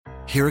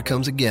Here it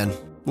comes again.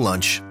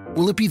 Lunch.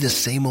 Will it be the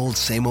same old,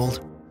 same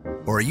old?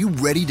 Or are you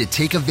ready to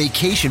take a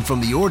vacation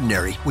from the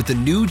ordinary with the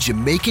new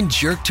Jamaican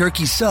Jerk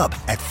Turkey Sub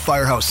at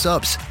Firehouse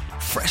Subs?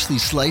 Freshly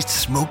sliced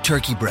smoked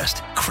turkey breast,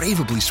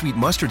 craveably sweet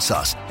mustard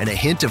sauce, and a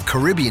hint of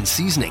Caribbean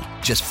seasoning.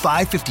 Just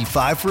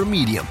 $5.55 for a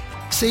medium.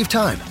 Save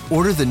time.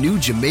 Order the new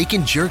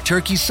Jamaican Jerk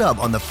Turkey Sub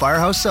on the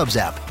Firehouse Subs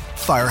app.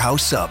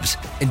 Firehouse Subs.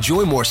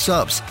 Enjoy more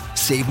subs.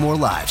 Save more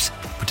lives.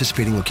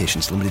 Participating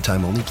locations. Limited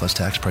time only, plus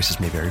tax. Prices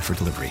may vary for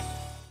delivery.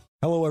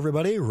 Hello,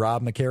 everybody.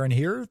 Rob McCarran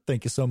here.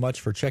 Thank you so much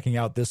for checking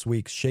out this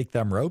week's Shake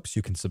Them Ropes.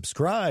 You can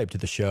subscribe to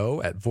the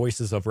show at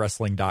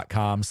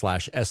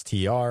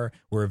voicesofwrestling.com/STR.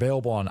 We're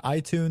available on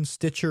iTunes,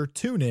 Stitcher,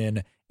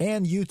 TuneIn,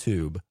 and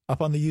YouTube. Up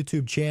on the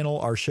YouTube channel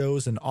are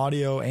shows in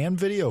audio and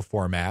video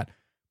format,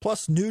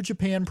 plus New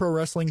Japan Pro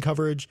Wrestling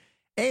coverage,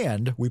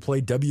 and we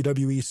play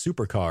WWE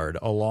Supercard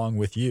along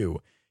with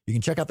you. You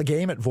can check out the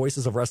game at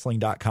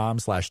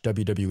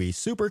voicesofwrestling.com/WWE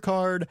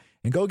Supercard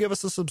and go give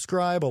us a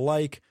subscribe, a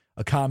like,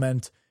 a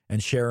comment,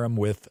 and share them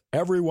with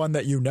everyone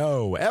that you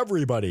know,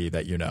 everybody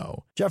that you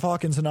know. Jeff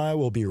Hawkins and I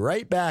will be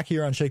right back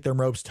here on Shake Them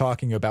Ropes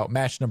talking about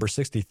match number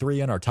 63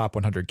 in our Top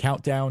 100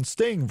 Countdown,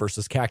 Sting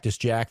versus Cactus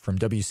Jack from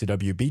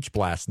WCW Beach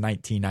Blast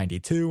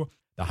 1992,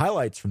 the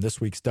highlights from this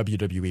week's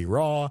WWE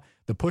Raw,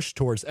 the push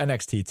towards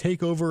NXT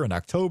TakeOver in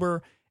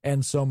October,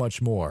 and so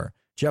much more.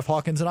 Jeff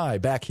Hawkins and I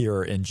back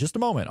here in just a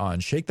moment on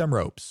Shake Them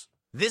Ropes.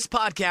 This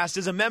podcast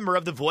is a member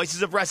of the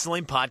Voices of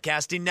Wrestling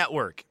Podcasting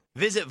Network.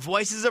 Visit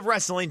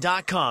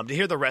voicesofwrestling.com to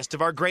hear the rest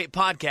of our great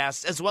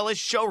podcasts, as well as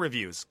show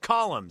reviews,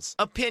 columns,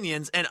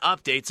 opinions, and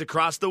updates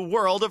across the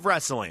world of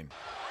wrestling.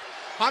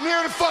 I'm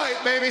here to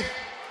fight, baby.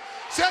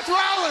 Seth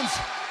Rollins,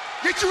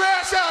 get your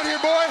ass out here,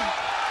 boy.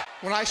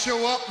 When I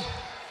show up,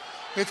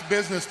 it's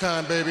business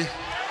time, baby.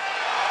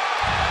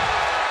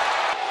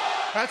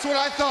 That's what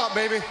I thought,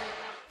 baby.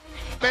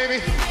 Baby,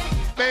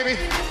 baby,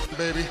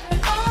 baby.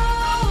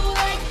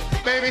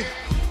 Baby,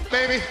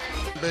 baby,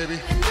 baby.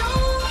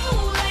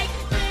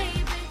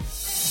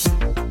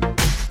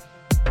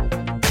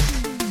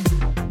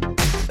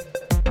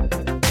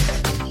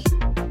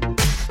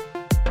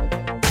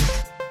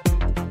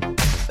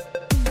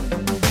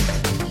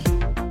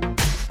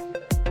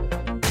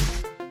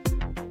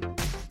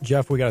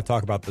 Jeff, we got to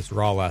talk about this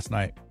Raw last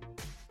night.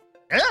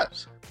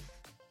 Yes.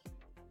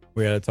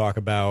 We got to talk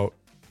about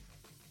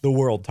the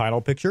world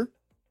title picture.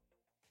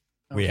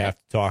 Okay. We have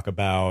to talk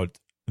about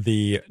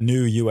the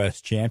new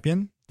U.S.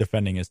 champion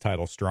defending his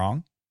title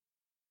strong.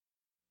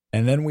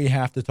 And then we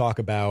have to talk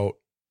about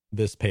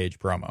this Page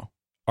promo.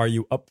 Are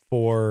you up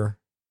for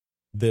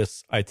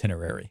this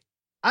itinerary?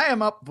 I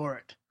am up for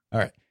it. All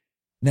right.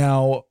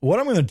 Now, what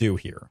I'm going to do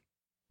here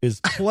is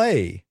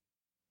play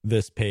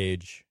this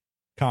Page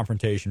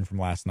confrontation from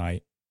last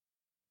night.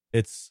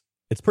 It's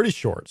pretty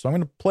short, so I'm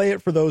going to play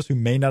it for those who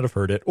may not have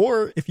heard it,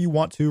 or if you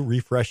want to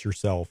refresh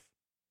yourself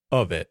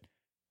of it.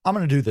 I'm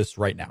going to do this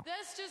right now.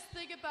 Let's just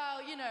think about,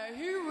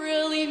 who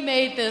really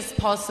made this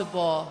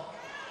possible.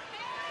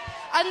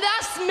 And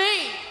that's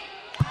me.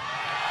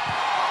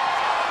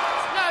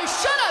 No,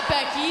 shut up,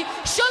 Becky.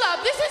 Shut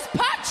up. This is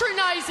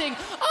patronizing.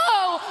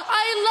 Oh,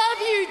 I love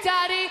you,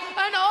 Daddy.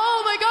 And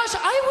oh my gosh,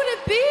 I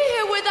wouldn't be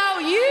here without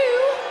you.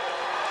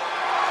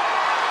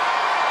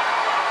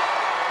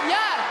 Yeah.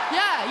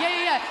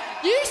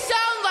 You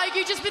sound like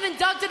you've just been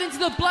inducted into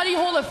the bloody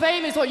Hall of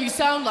Fame is what you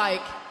sound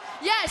like.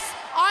 Yes,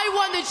 I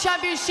won the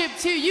championship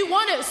too. You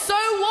won it. So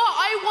what?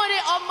 I won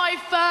it on my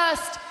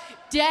first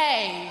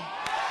day.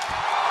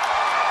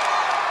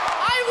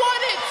 I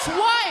won it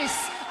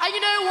twice. And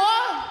you know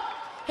what?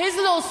 Here's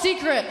a little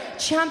secret.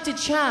 Champ to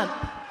champ.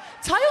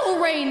 Title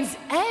reigns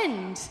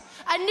end.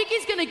 And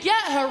Nikki's going to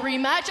get her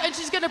rematch, and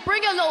she's going to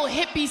bring her little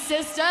hippie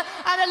sister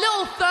and a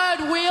little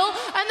third wheel,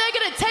 and they're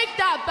going to take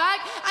that back,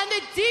 and the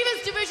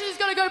Divas division is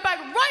going to go back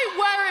right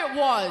where it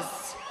was.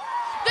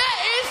 There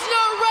is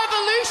no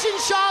revolution,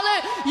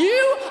 Charlotte. You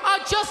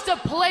are just a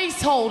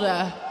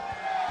placeholder.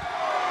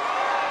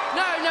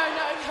 No.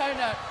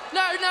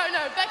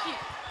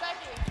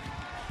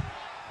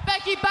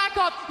 Becky, back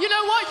off. You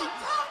know what?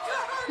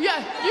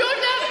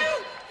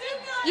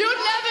 You're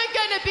never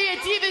going to be a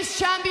Divas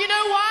champ. You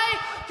know why?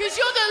 Because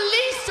you're the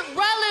least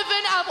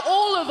relevant of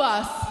all of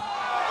us.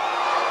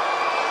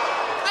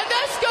 And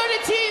let's go to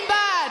Team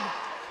Bad.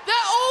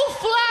 They're all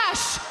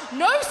flash,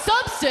 no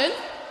substance.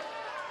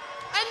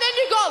 And then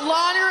you got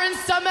Lana and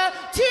Summer,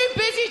 too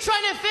busy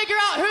trying to figure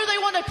out who they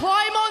want to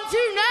climb onto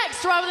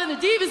next rather than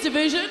the Divas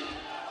division.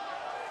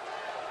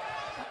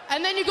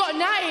 And then you got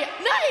Nay.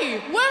 Nay,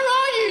 where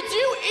are you? Do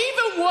you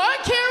even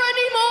work here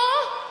anymore?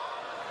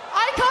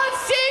 I can't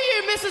see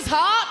you, Mrs.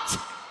 Hart.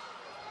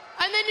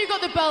 And then you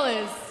got the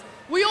Bellas.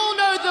 We all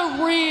know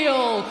the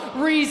real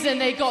reason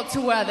they got to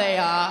where they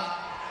are.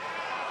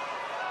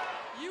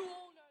 You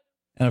all know.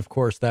 And of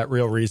course, that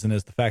real reason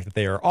is the fact that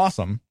they are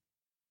awesome.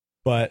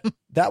 But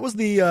that was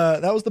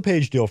the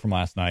Page deal from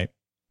last night.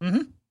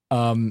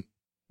 Mm-hmm.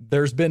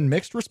 There's been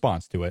mixed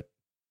response to it.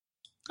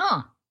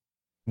 Huh.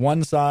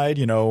 One side,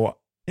 and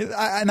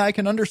I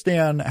can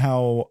understand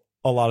how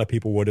a lot of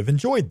people would have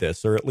enjoyed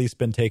this, or at least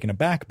been taken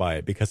aback by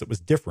it, because it was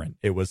different.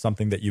 It was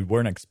something that you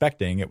weren't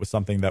expecting. It was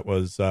something that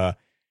was a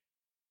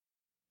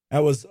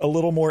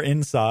little more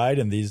inside,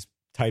 and these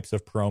types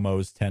of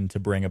promos tend to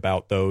bring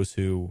about those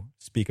who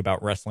speak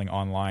about wrestling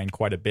online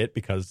quite a bit,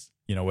 because,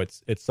 you know,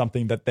 it's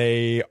something that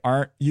they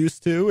aren't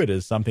used to. It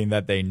is something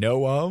that they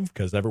know of,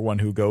 because everyone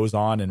who goes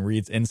on and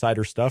reads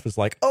insider stuff is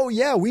like, oh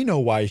yeah, we know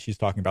why she's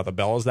talking about the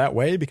Bellas that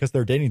way, because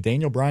they're dating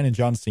Daniel Bryan and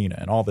John Cena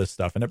and all this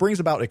stuff. And it brings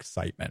about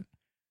excitement.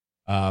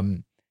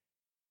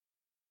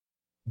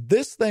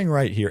 This thing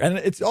right here, and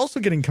it's also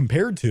getting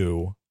compared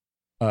to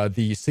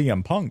the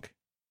CM Punk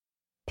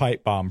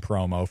pipe bomb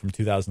promo from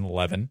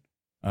 2011.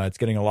 It's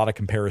getting a lot of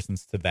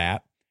comparisons to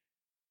that.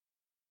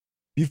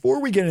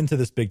 Before we get into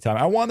this big time,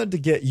 I wanted to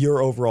get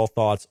your overall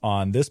thoughts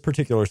on this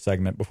particular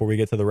segment before we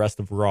get to the rest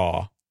of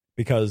Raw,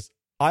 because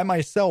I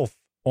myself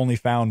only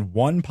found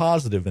one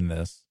positive in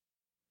this,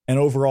 and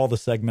overall the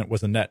segment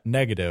was a net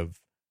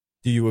negative.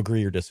 Do you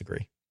agree or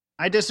disagree?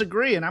 I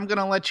disagree, and I'm going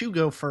to let you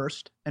go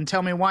first and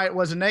tell me why it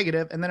was a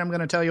negative, and then I'm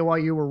going to tell you why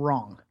you were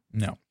wrong.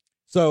 No.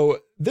 So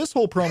this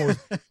whole promo,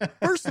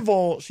 first of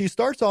all, she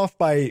starts off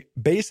by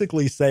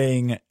basically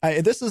saying,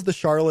 this is the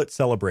Charlotte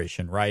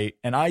celebration, right?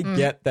 And I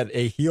get that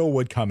a heel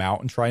would come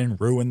out and try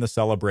and ruin the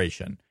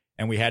celebration.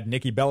 And we had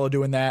Nikki Bella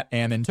doing that.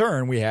 And in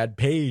turn, we had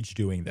Paige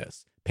doing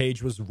this.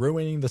 Paige was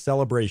ruining the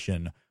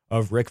celebration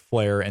of Ric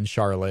Flair and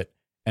Charlotte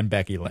and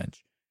Becky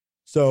Lynch.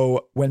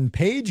 So when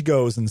Paige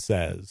goes and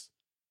says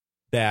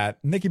that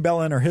Nikki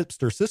Bella and her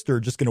hipster sister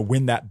are just going to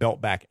win that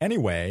belt back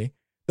anyway,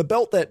 the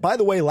belt that, by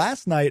the way,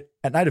 last night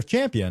at Night of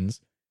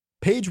Champions,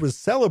 Paige was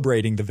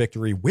celebrating the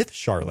victory with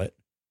Charlotte,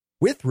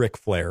 with Ric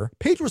Flair.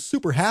 Paige was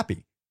super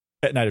happy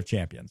at Night of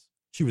Champions.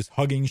 She was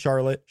hugging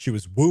Charlotte. She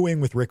was wooing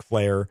with Ric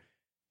Flair.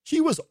 She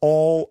was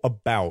all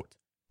about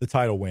the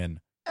title win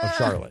of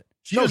Charlotte.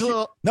 She was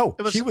all about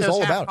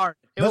it.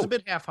 It was a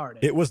bit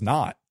half-hearted. It was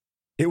not.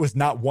 It was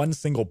not one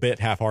single bit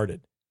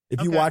half-hearted.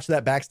 If you watch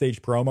that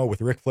backstage promo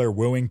with Ric Flair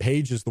wooing,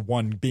 Paige is the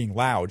one being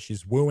loud.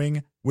 She's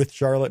wooing with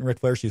Charlotte and Ric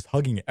Flair. She's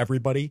hugging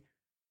everybody.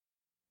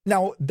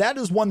 Now, that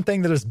is one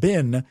thing that has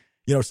been,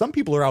 you know, some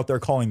people are out there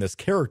calling this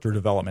character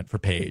development for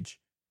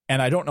Paige.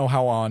 And I don't know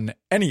how on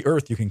any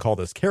earth you can call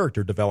this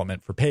character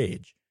development for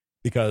Paige,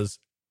 because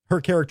her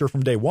character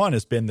from day one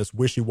has been this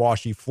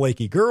wishy-washy,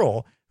 flaky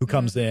girl who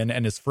comes in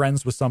and is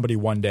friends with somebody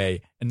one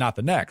day and not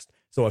the next.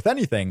 So if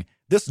anything,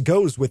 this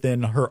goes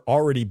within her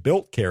already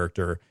built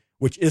character,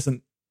 which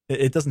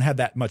it doesn't have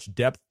that much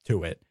depth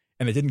to it,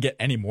 and it didn't get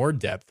any more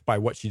depth by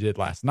what she did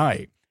last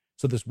night.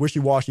 So this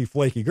wishy-washy,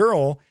 flaky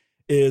girl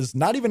is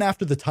not even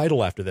after the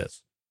title after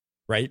this,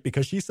 right?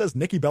 Because she says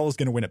Nikki Bella's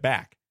going to win it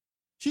back.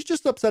 She's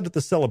just upset at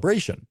the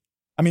celebration.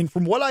 I mean,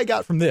 from what I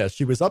got from this,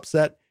 she was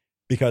upset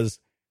because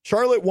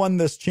Charlotte won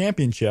this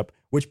championship,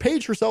 which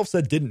Paige herself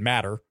said didn't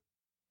matter,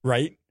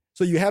 right?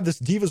 So you have this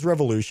Divas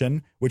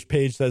Revolution, which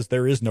Paige says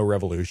there is no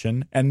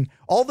revolution, and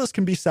all this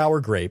can be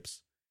sour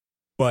grapes.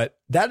 But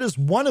that is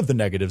one of the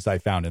negatives I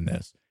found in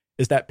this,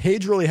 is that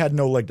Paige really had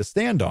no leg to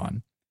stand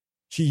on.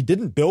 She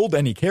didn't build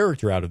any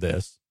character out of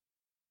this.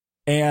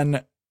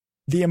 And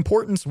the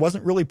importance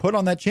wasn't really put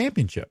on that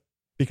championship,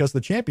 because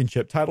the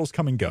championship titles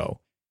come and go.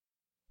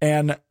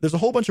 And there's a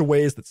whole bunch of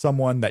ways that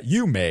someone that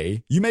you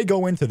may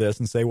go into this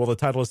and say, well, the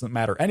title doesn't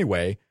matter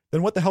anyway.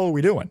 Then what the hell are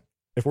we doing?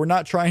 If we're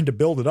not trying to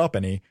build it up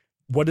any,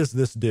 what does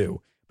this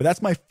do? But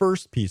that's my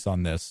first piece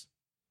on this.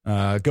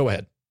 Go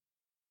ahead.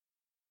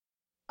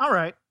 All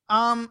right.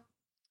 I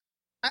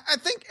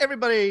think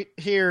everybody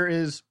here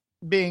is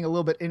being a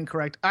little bit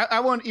incorrect.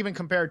 I won't even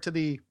compare it to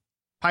the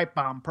pipe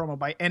bomb promo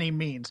by any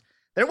means.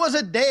 There was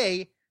a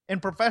day in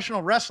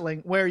professional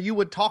wrestling where you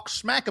would talk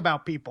smack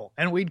about people,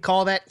 and we'd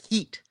call that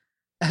heat,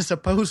 as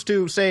opposed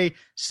to, say,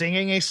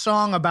 singing a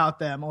song about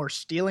them, or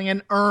stealing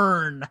an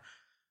urn,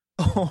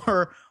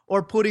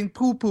 or putting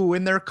poo-poo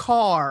in their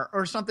car,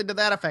 or something to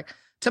that effect.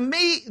 To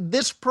me,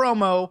 this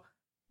promo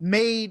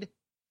made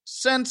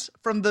sense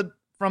from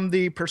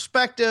the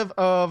perspective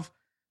of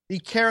the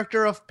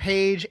character of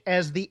Paige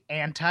as the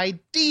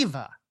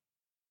anti-diva.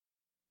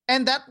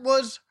 And that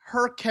was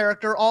her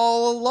character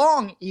all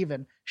along,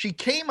 even. She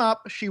came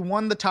up, she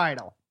won the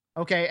title,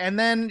 okay? And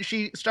then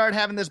she started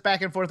having this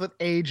back and forth with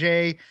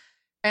AJ,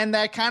 and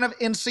that kind of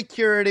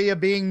insecurity of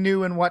being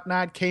new and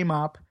whatnot came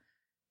up.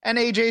 And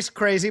AJ's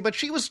crazy, but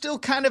she was still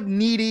kind of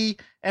needy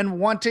and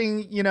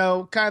wanting, you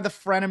know, kind of the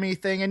frenemy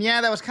thing. And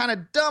yeah, that was kind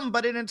of dumb,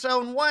 but in its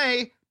own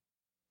way,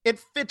 it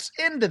fits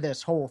into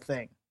this whole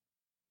thing.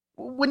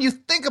 When you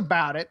think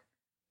about it,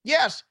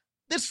 yes,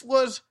 this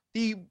was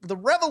the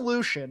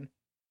revolution,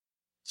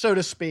 so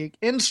to speak,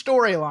 in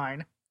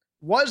storyline,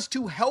 was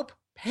to help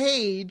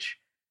Paige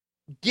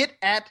get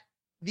at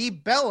the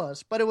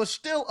Bellas, but it was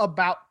still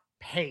about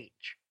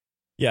Paige.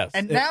 Yes.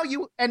 And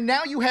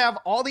now you have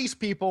all these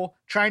people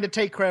trying to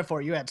take credit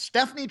for it. You had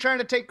Stephanie trying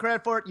to take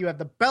credit for it. You have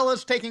the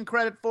Bellas taking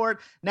credit for it.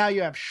 Now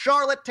you have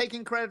Charlotte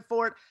taking credit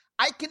for it.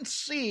 I can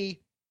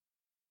see,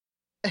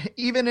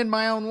 even in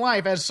my own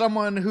life, as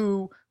someone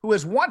who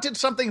has wanted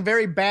something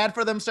very bad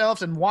for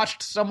themselves and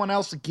watched someone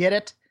else get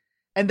it,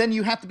 and then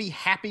you have to be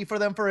happy for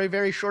them for a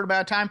very short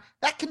amount of time,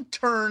 that can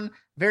turn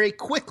very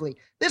quickly.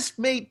 This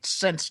made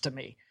sense to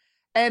me.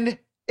 And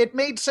it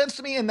made sense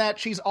to me in that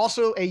she's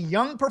also a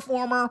young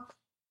performer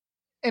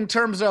in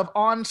terms of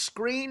on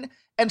screen,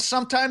 and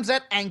sometimes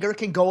that anger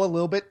can go a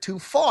little bit too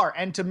far.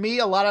 And to me,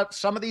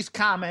 some of these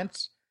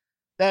comments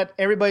that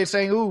everybody's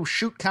saying, ooh,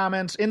 shoot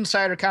comments,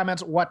 insider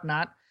comments,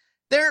 whatnot,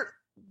 they're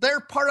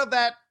part of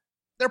that.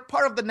 They're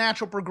part of the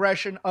natural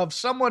progression of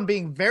someone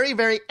being very,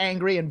 very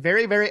angry and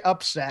very, very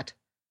upset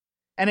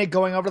and it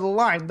going over the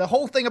line. The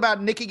whole thing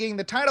about Nikki getting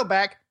the title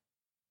back,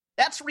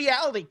 that's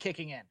reality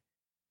kicking in.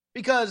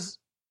 Because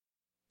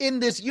in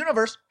this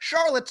universe,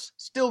 Charlotte's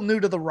still new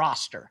to the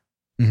roster.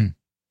 Mm-hmm.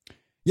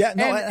 Yeah,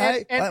 no,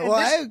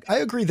 I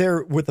agree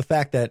there with the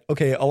fact that,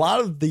 okay, a lot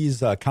of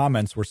these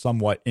comments were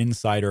somewhat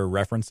insider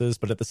references,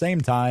 but at the same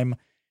time,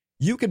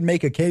 you could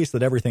make a case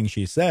that everything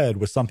she said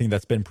was something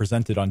that's been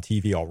presented on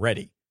TV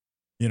already.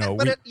 You know,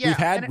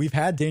 we've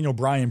had Daniel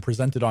Bryan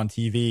presented on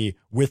TV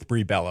with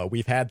Brie Bella.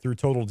 We've had through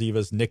Total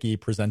Divas Nikki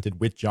presented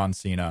with John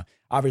Cena.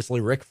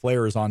 Obviously, Ric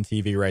Flair is on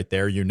TV right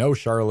there. You know,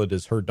 Charlotte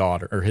is her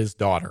daughter or his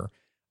daughter.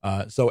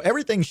 So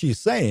everything she's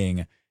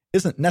saying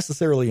isn't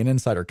necessarily an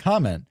insider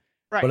comment.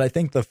 Right. But I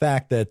think the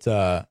fact that,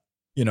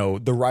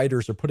 the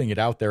writers are putting it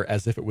out there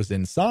as if it was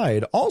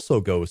inside also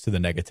goes to the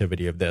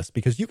negativity of this,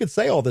 because you could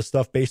say all this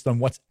stuff based on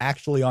what's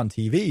actually on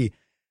TV.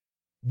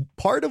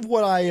 Part of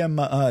what I am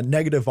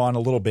negative on a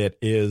little bit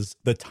is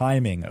the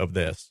timing of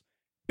this,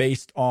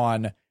 based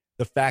on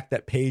the fact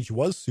that Paige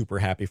was super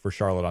happy for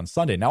Charlotte on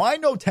Sunday. Now, I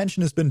know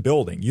tension has been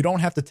building. You don't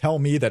have to tell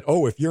me that,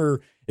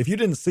 if you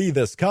didn't see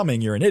this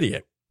coming, you're an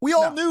idiot. We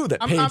all knew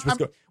that Paige was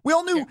going. We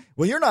all knew. Yeah.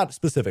 Well, you're not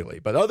specifically,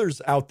 but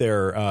others out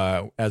there,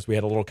 as we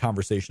had a little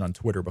conversation on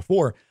Twitter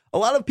before, a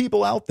lot of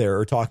people out there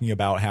are talking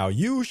about how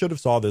you should have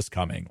saw this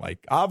coming.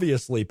 Like,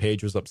 obviously,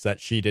 Paige was upset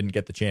she didn't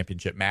get the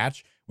championship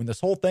match when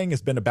this whole thing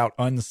has been about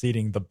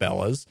unseating the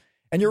Bellas.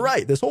 And you're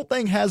right. This whole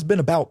thing has been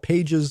about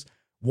Paige's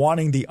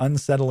wanting the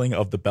unsettling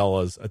of the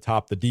Bellas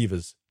atop the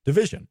Divas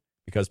division,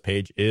 because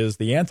Paige is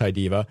the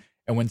anti-diva.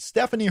 And when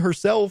Stephanie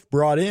herself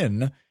brought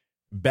in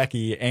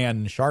Becky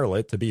and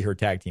Charlotte to be her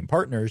tag team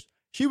partners,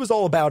 she was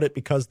all about it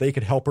because they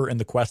could help her in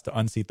the quest to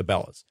unseat the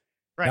Bellas.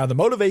 Right. Now, the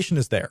motivation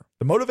is there.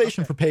 The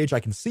motivation for Paige, I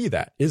can see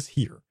that, is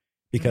here.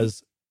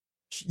 Because,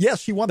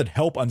 yes, she wanted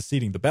help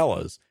unseating the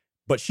Bellas,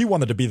 but she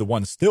wanted to be the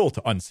one still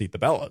to unseat the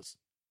Bellas.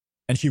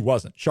 And she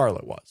wasn't.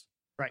 Charlotte was.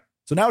 Right.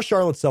 So now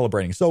Charlotte's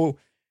celebrating. So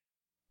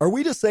are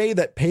we to say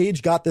that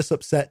Paige got this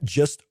upset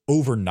just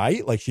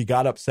overnight? Like, she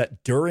got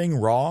upset during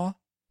Raw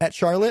at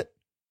Charlotte?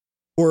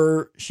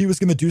 Or she was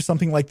going to do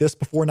something like this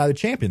before Night of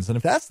Champions? And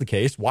if that's the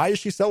case, why is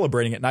she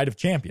celebrating at Night of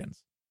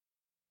Champions?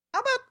 How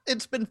about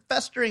it's been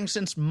festering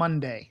since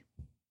Monday,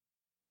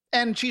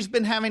 and she's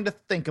been having to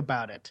think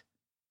about it.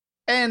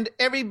 And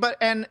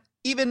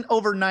even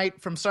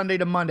overnight from Sunday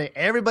to Monday,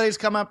 everybody's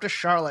come up to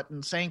Charlotte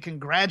and saying,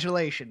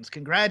 congratulations,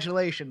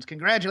 congratulations,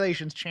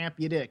 congratulations, champ,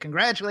 you did it.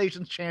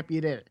 Congratulations, champ,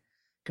 you did it.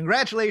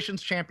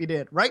 Congratulations, champ, you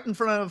did it. Right in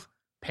front of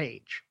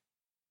Paige.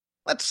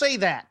 Let's say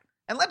that.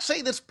 And let's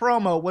say this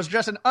promo was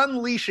just an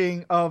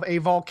unleashing of a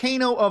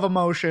volcano of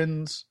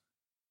emotions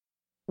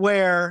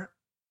where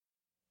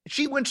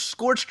she went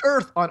scorched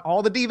earth on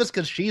all the divas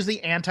because she's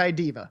the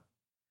anti-diva.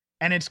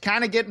 And it's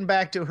kind of getting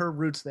back to her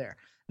roots there.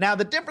 Now,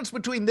 the difference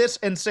between this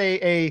and, say,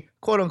 a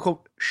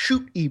quote-unquote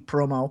shoot-y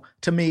promo,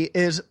 to me,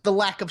 is the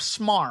lack of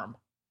smarm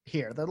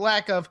here. The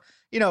lack of,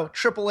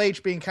 Triple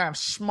H being kind of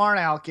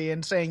smart-alecky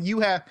and saying, you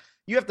have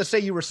to say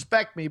you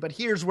respect me, but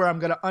here's where I'm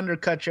going to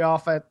undercut you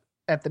off at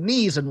the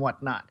knees and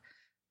whatnot.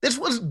 This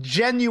was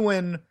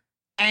genuine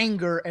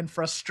anger and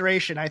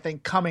frustration, I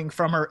think, coming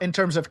from her in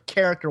terms of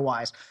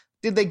character-wise.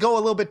 Did they go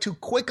a little bit too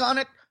quick on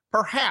it?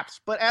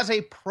 Perhaps. But as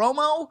a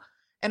promo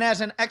and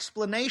as an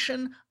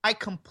explanation, I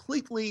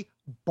completely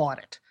bought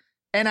it.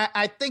 And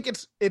I think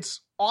it's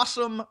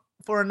awesome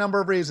for a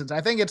number of reasons. I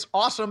think it's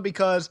awesome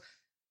because,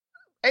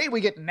 A, we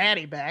get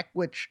Natty back,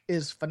 which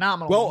is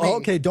phenomenal. Well,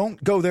 okay,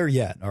 don't go there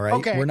yet, all right?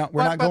 Okay. We're not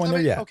going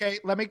there yet. Okay,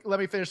 let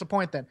me finish the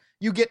point then.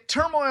 You get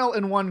Turmoil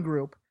in one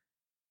group.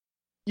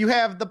 You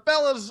have the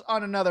Bellas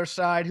on another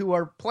side who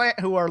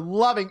are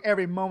loving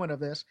every moment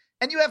of this.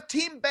 And you have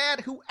Team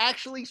Bad who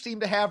actually seem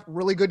to have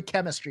really good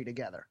chemistry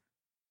together.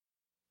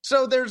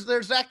 So there's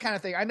that kind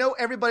of thing. I know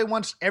everybody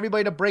wants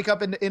everybody to break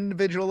up into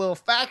individual little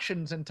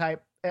factions and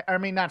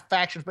not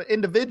factions, but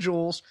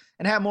individuals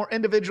and have more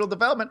individual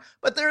development.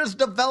 But there is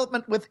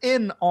development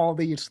within all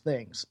these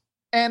things.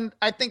 And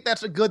I think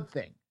that's a good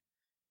thing.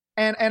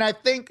 And I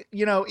think,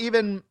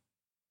 even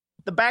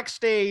the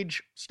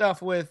backstage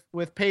stuff with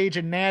Paige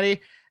and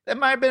Natty, that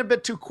might have been a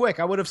bit too quick.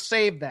 I would have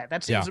saved that.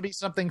 That seems to be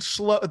something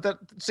slow. That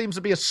seems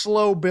to be a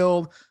slow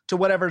build to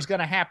whatever's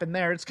going to happen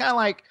there. It's kind of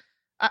like,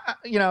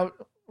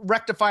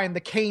 rectifying the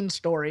Kane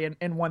story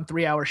in one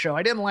 3-hour show.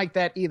 I didn't like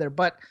that either.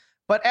 But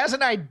as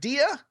an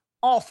idea,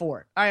 all for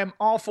it. I am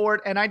all for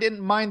it, and I didn't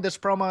mind this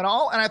promo at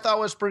all, and I thought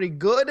it was pretty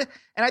good,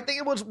 and I think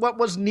it was what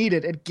was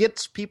needed. It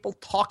gets people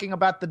talking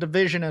about the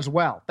division as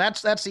well.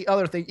 That's the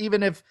other thing.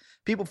 Even if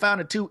people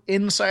found it too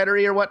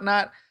insidery or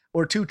whatnot,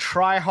 or too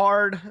try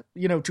hard,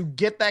 to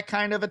get that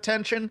kind of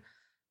attention.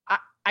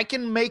 I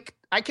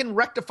can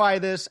rectify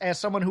this as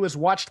someone who has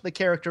watched the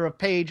character of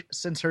Paige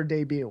since her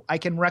debut. I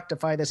can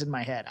rectify this in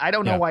my head. I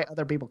don't know why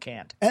other people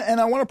can't. And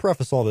I want to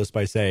preface all this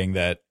by saying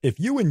that if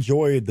you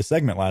enjoyed the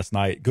segment last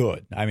night,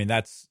 good. I mean,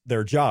 that's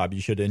their job. You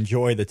should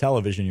enjoy the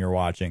television you're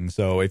watching.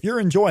 So if you're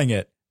enjoying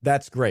it,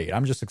 that's great.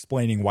 I'm just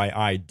explaining why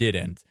I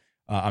didn't.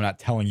 I'm not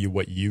telling you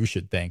what you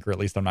should think, or at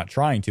least I'm not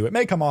trying to. It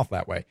may come off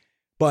that way.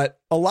 But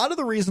a lot of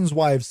the reasons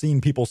why I've seen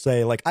people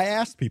say, like, I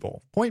asked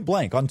people point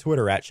blank on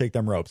Twitter at Shake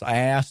Them Ropes. I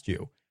asked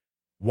you,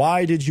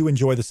 why did you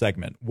enjoy the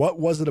segment? What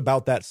was it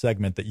about that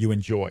segment that you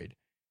enjoyed?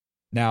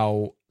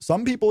 Now,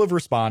 some people have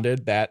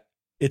responded that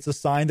it's a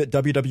sign that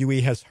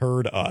WWE has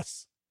heard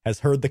us,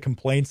 has heard the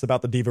complaints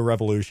about the Diva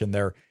Revolution.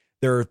 They're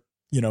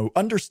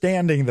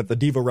understanding that the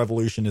Diva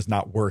Revolution is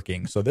not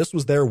working. So this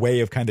was their way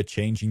of kind of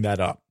changing that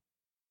up.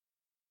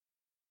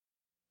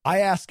 I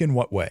ask, in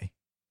what way?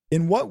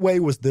 In what way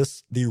was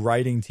this the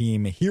writing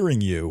team hearing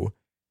you?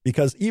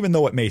 Because even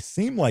though it may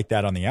seem like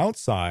that on the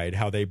outside,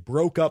 how they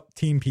broke up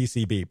Team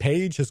PCB,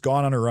 Paige has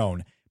gone on her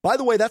own. By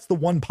the way, that's the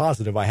one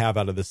positive I have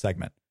out of this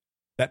segment,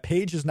 that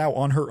Paige is now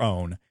on her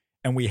own,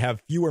 and we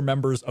have fewer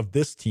members of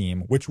this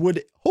team, which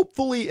would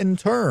hopefully in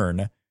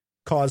turn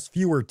cause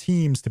fewer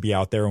teams to be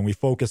out there and we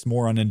focus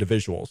more on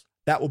individuals.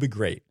 That will be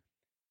great.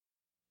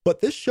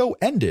 But this show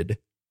ended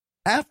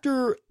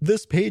after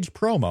this Paige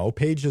promo.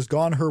 Paige has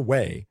gone her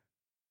way.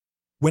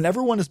 When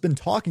everyone has been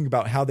talking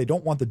about how they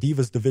don't want the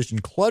Divas division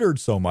cluttered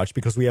so much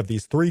because we have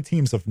these 3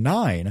 teams of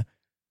 9,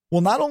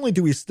 well, not only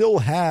do we still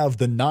have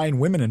the 9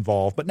 women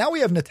involved, but now we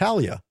have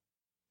Natalya.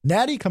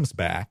 Natty comes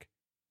back,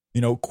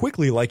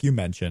 quickly, like you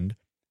mentioned.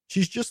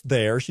 She's just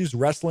there. She's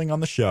wrestling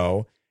on the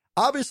show.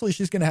 Obviously,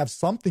 she's going to have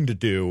something to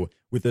do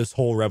with this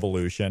whole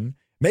revolution.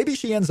 Maybe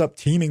she ends up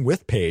teaming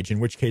with Paige,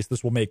 in which case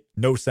this will make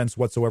no sense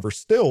whatsoever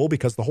still,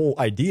 because the whole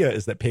idea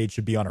is that Paige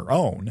should be on her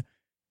own.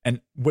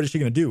 And what is she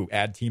going to do?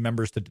 Add team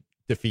members to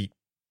defeat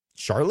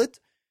Charlotte?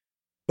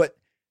 But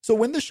so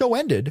when the show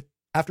ended,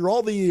 after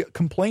all the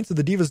complaints of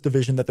the Divas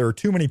division that there are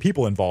too many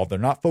people involved, they're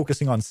not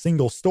focusing on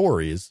single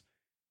stories,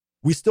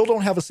 we still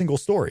don't have a single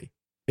story.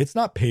 It's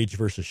not Paige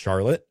versus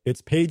Charlotte.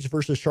 It's Paige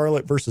versus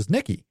Charlotte versus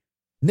Nikki.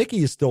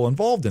 Nikki is still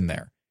involved in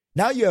there.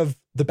 Now you have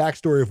the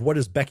backstory of what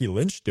is Becky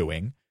Lynch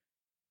doing,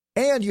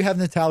 and you have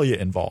Natalya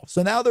involved.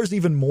 So now there's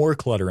even more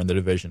clutter in the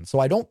division. So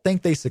I don't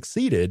think they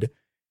succeeded.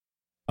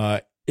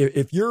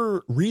 If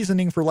your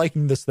reasoning for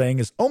liking this thing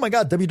is, oh my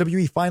God,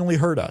 WWE finally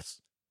heard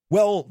us.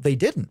 Well, they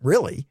didn't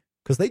really,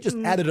 because they just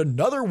added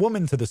another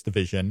woman to this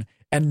division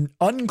and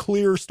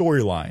unclear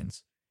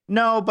storylines.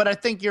 No, but I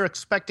think you're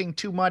expecting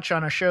too much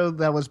on a show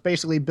that was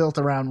basically built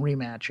around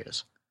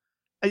rematches.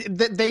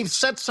 They've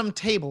set some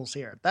tables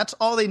here. That's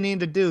all they need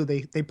to do.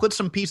 They put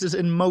some pieces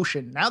in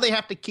motion. Now they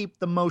have to keep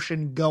the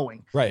motion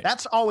going. Right.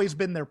 That's always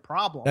been their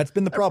problem. That's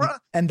been the problem.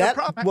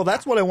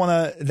 That's what I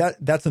want to,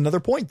 that's another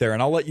point there.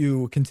 And I'll let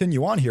you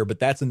continue on here, but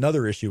that's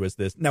another issue is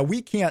this. Now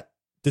we can't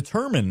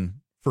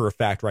determine for a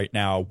fact right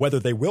now whether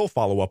they will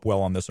follow up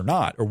well on this or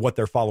not, or what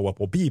their follow-up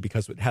will be,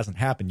 because it hasn't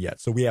happened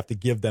yet. So we have to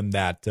give them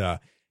that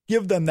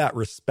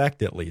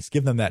respect, at least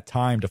give them that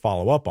time to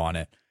follow up on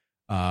it.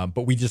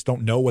 But we just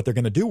don't know what they're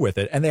going to do with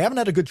it. And they haven't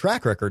had a good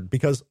track record,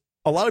 because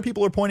a lot of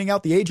people are pointing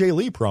out the AJ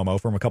Lee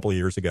promo from a couple of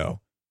years ago,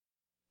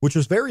 which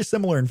was very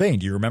similar in vein.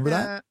 Do you remember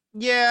that?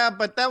 Yeah,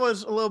 but that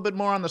was a little bit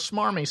more on the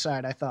smarmy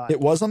side, I thought. It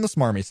was on the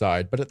smarmy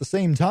side, but at the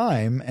same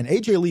time, and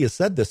AJ Lee has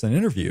said this in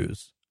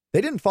interviews,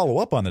 they didn't follow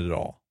up on it at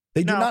all.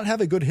 They do not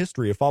have a good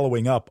history of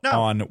following up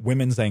on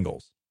women's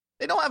angles.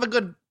 They don't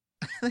have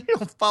they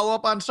don't follow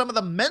up on some of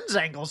the men's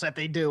angles that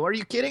they do. Are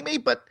you kidding me?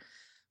 But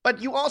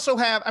you also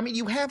have,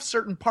 you have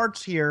certain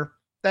parts here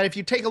that if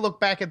you take a look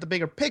back at the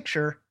bigger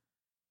picture,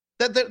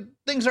 that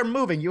things are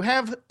moving. You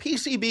have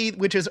PCB,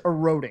 which is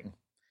eroding.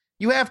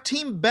 You have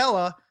Team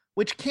Bella,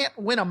 which can't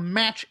win a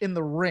match in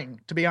the ring,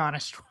 to be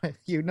honest with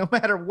you, no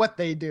matter what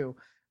they do.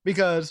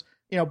 Because,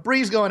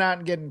 Bree's going out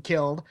and getting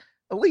killed.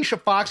 Alicia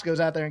Fox goes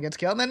out there and gets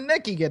killed. And then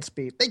Nikki gets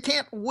beat. They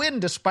can't win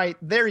despite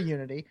their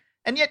unity.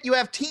 And yet you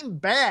have Team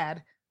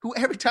Bad, who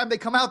every time they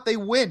come out, they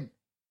win.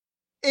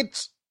 In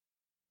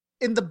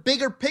the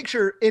bigger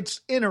picture,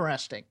 it's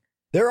interesting.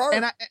 There are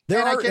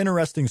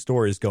interesting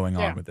stories going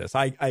on with this.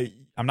 I'm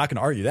not going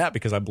to argue that,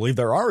 because I believe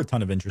there are a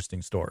ton of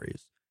interesting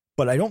stories.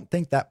 But I don't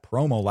think that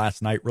promo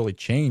last night really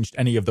changed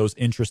any of those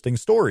interesting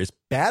stories.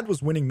 Bad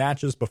was winning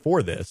matches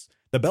before this.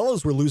 The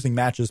Bellas were losing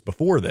matches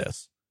before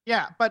this.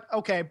 Yeah, but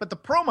the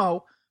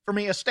promo for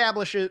me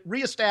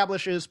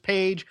reestablishes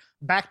Paige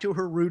back to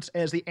her roots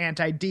as the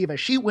anti-diva.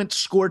 She went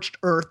scorched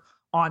earth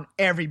on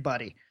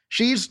everybody.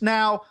 She's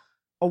now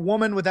a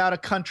woman without a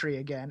country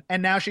again,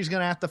 and now she's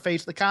going to have to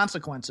face the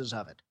consequences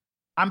of it.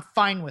 I'm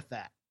fine with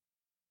that.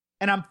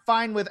 And I'm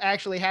fine with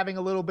actually having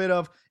a little bit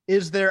of,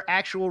 is there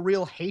actual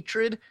real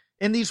hatred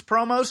in these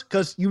promos?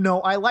 Because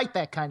I like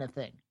that kind of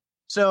thing.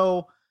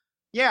 So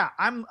yeah,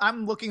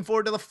 I'm looking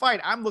forward to the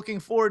fight. I'm looking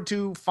forward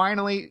to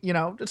finally,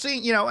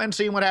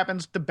 seeing what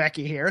happens to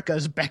Becky here,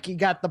 because Becky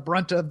got the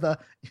brunt of the,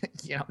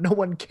 no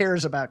one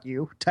cares about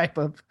you type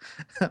of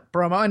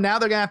promo. And now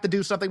they're going to have to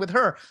do something with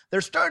her.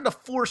 They're starting to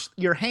force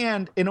your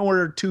hand in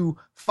order to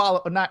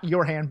follow, not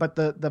your hand, but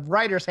the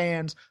writer's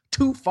hands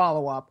to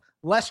follow up,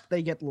 lest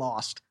they get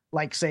lost,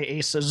 like, say, a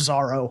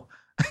Cesaro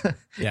in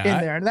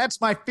there. And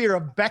that's my fear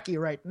of Becky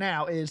right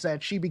now, is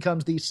that she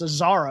becomes the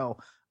Cesaro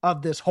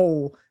of this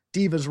whole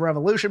Divas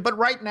Revolution. But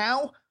right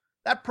now,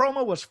 that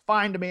promo was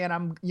fine to me,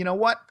 and you know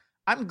what?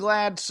 I'm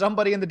glad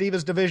somebody in the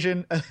Divas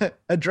division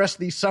addressed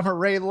the Summer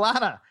Rae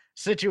Lana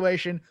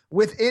situation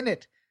within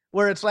it,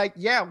 where it's like,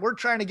 yeah, we're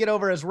trying to get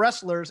over as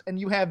wrestlers, and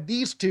you have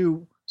these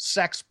two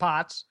sex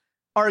pots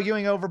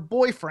arguing over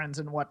boyfriends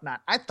and whatnot.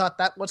 I thought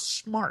that was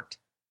smart.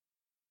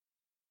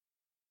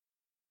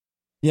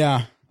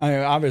 Yeah.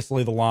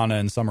 Obviously, the Lana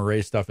and Summer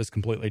Rae stuff is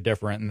completely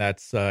different, and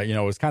that's,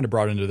 was kind of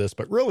brought into this,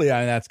 but really,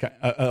 that's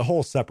a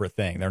whole separate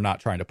thing. They're not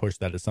trying to push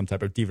that as some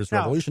type of Divas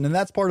Revolution, and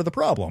that's part of the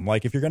problem.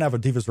 Like, if you're going to have a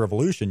Divas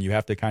Revolution, you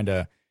have to kind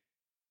of,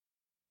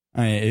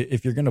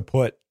 if you're going to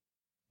put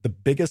the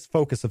biggest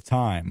focus of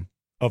time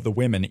of the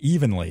women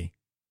evenly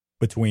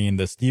between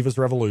this Divas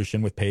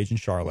Revolution with Paige and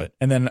Charlotte,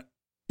 and then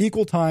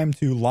equal time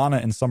to Lana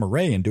and Summer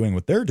Rae and doing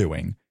what they're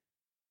doing,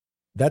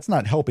 that's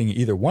not helping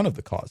either one of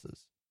the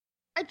causes.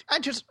 I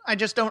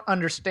just don't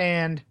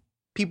understand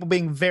people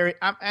being very,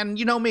 and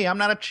you know me, I'm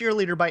not a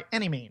cheerleader by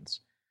any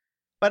means,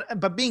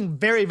 but being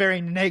very,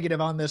 very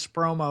negative on this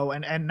promo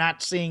and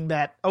not seeing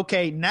that,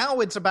 okay, now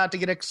it's about to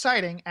get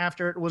exciting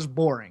after it was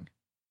boring.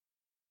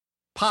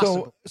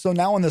 Possible. So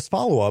now in this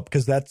follow-up,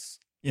 because that's,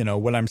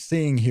 what I'm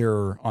seeing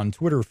here on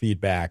Twitter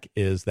feedback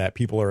is that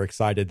people are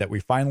excited that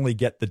we finally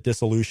get the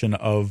dissolution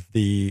of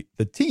the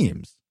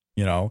teams,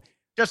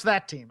 Just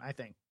that team, I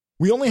think.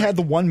 We only had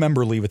the one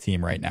member leave a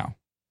team right now.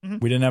 Mm-hmm.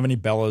 We didn't have any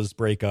Bellas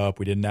break up.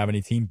 We didn't have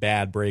any Team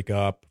Bad break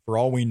up. For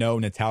all we know,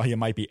 Natalya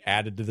might be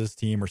added to this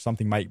team or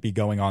something might be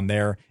going on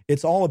there.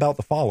 It's all about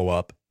the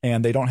follow-up,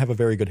 and they don't have a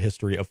very good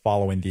history of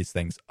following these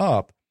things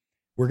up.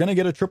 We're going to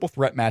get a triple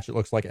threat match, it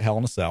looks like, at Hell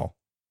in a Cell.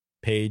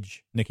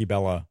 Paige, Nikki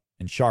Bella,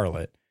 and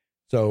Charlotte.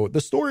 So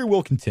the story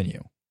will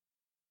continue.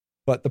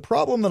 But the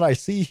problem that I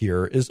see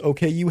here is,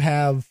 okay, you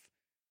have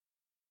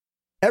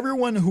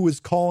everyone who is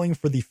calling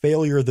for the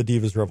failure of the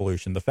Divas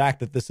Revolution, the fact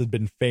that this has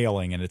been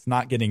failing and it's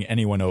not getting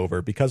anyone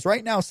over, because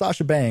right now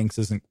Sasha Banks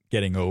isn't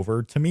getting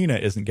over, Tamina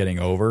isn't getting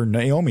over,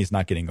 Naomi's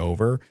not getting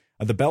over,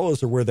 the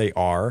Bellas are where they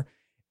are,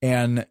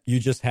 and you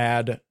just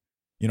had,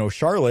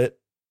 Charlotte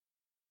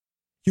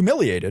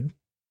humiliated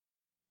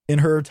in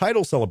her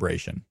title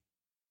celebration.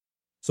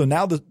 So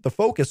now the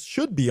focus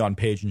should be on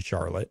Paige and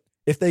Charlotte.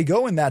 If they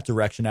go in that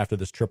direction after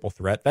this triple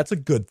threat, that's a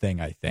good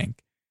thing, I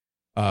think.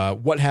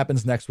 What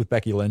happens next with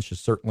Becky Lynch is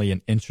certainly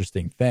an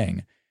interesting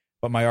thing.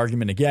 But my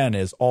argument again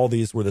is all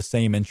these were the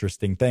same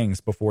interesting things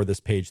before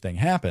this Paige thing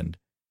happened.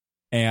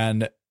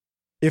 And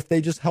if they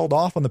just held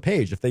off on the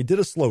Paige, if they did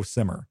a slow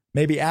simmer,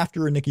 maybe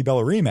after a Nikki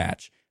Bella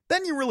rematch,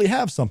 then you really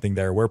have something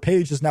there where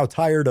Paige is now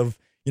tired of,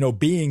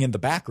 being in the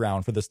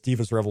background for this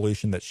Divas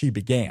Revolution that she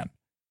began.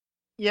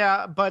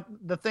 Yeah, but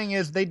the thing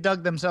is, they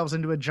dug themselves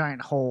into a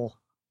giant hole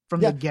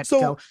from the get-go.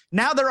 So,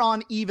 now they're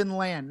on even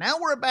land. Now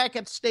we're back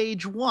at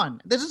stage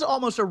one. This is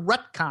almost a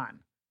retcon.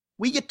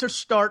 We get to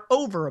start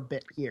over a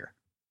bit here.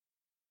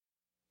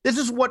 This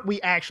is what we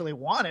actually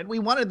wanted. We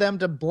wanted them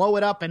to blow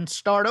it up and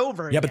start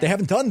over again. Yeah, but they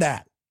haven't done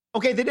that.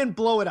 Okay, they didn't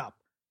blow it up.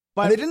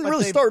 But they didn't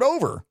really start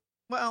over.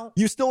 Well,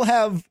 you still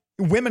have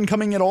women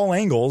coming at all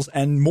angles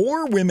and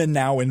more women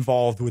now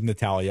involved with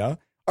Natalya.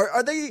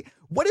 Are they...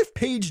 What if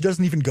Paige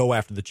doesn't even go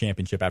after the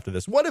championship after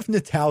this? What if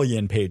Natalya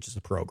and Paige is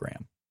a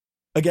program?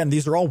 Again,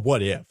 these are all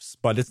what ifs,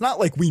 but it's not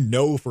like we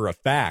know for a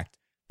fact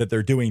that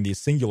they're doing these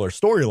singular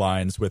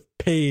storylines with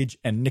Paige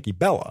and Nikki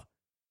Bella.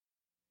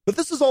 But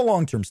this is all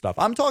long-term stuff.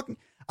 I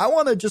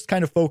want to just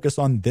kind of focus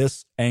on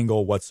this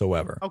angle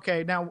whatsoever.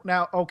 Okay,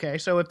 okay.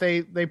 So if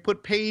they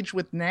put Paige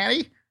with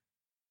Natty,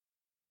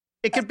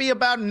 it could be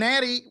about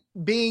Natty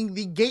being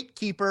the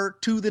gatekeeper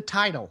to the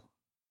title.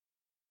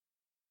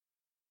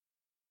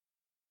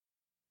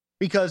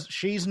 Because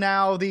she's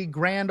now the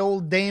grand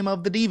old dame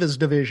of the Divas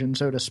division,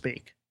 so to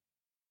speak.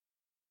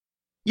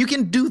 You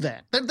can do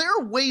that. There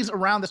are ways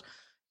around this.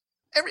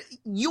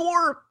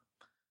 Your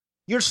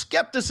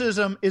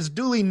skepticism is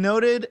duly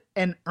noted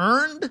and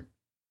earned,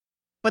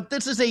 but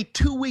this is a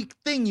 2-week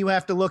thing you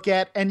have to look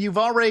at, and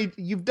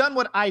you've done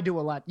what I do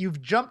a lot.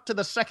 You've jumped to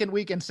the second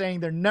week and saying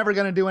they're never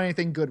going to do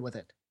anything good with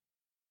it.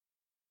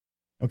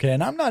 Okay,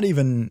 and I'm not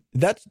even,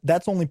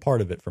 that's only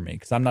part of it for me,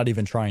 because I'm not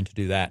even trying to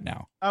do that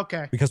now.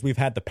 Okay. Because we've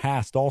had the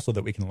past also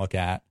that we can look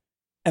at,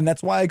 and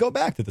that's why I go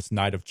back to this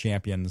Night of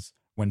Champions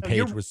when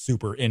Paige was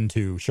super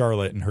into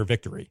Charlotte and her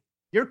victory.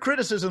 Your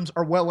criticisms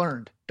are well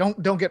earned.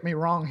 Don't get me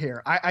wrong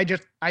here. I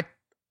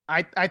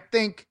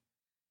think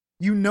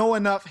you know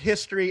enough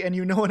history and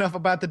you know enough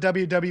about the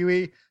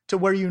WWE to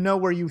where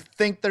you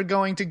think they're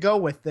going to go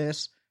with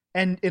this.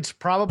 And it's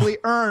probably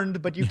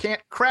earned, but you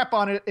can't crap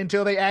on it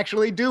until they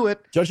actually do it.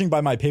 Judging by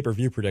my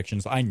pay-per-view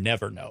predictions, I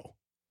never know.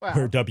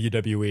 where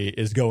WWE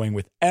is going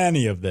with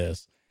any of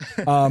this.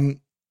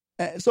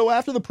 So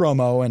after the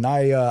promo, and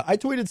I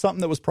tweeted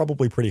something that was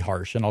probably pretty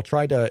harsh, and I'll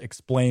try to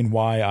explain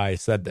why I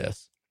said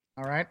this.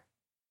 All right.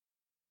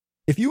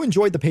 If you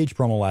enjoyed the Paige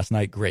promo last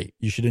night, great.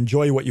 You should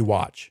enjoy what you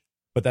watch.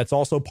 But that's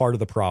also part of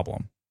the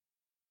problem,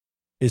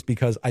 is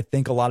because I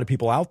think a lot of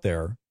people out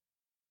there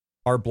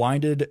are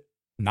blinded,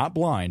 not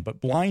blind, but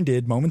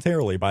blinded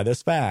momentarily by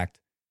this fact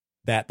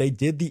that they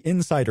did the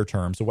insider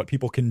terms of what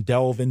people can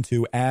delve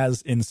into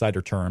as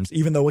insider terms,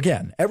 even though,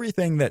 again,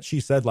 everything that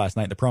she said last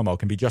night in the promo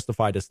can be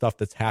justified as stuff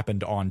that's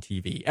happened on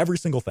TV. Every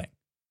single thing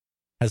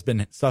has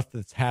been stuff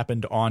that's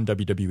happened on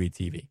WWE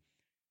TV.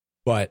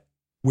 But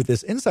with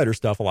this insider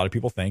stuff, a lot of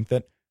people think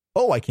that,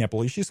 oh, I can't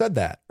believe she said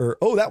that, or,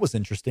 oh, that was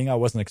interesting, I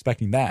wasn't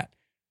expecting that.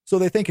 So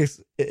they think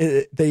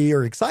they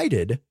are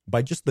excited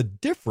by just the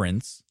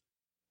difference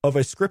of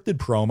a scripted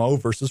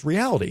promo versus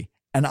reality.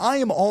 And I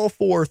am all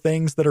for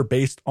things that are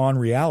based on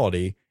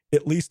reality,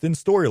 at least in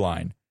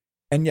storyline.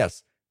 And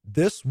yes,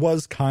 this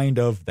was kind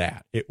of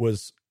that. It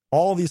was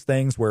all these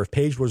things where if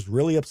Paige was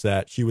really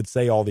upset, she would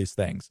say all these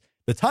things.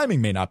 The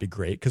timing may not be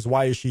great, because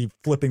why is she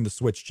flipping the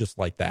switch just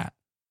like that?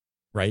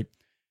 Right?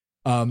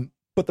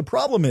 But the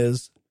problem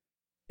is,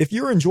 if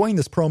you're enjoying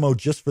this promo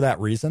just for that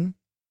reason,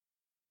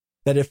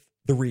 that if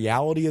the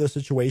reality of the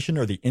situation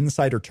or the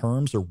insider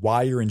terms or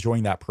why you're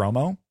enjoying that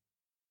promo,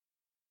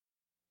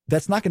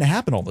 that's not going to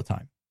happen all the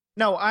time.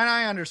 No, and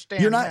I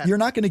understand. You're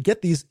not going to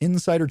get these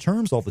insider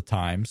terms all the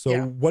time.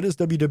 So what is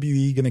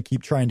WWE going to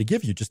keep trying to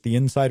give you? Just the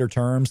insider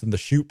terms and the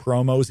shoot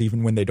promos,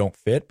 even when they don't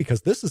fit?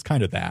 Because this is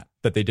kind of that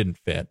they didn't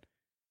fit.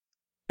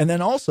 And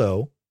then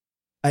also,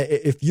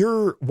 if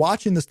you're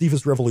watching this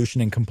Divas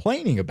Revolution and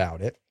complaining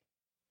about it,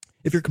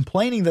 if you're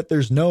complaining that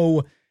there's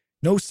no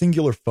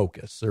singular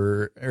focus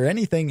or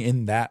anything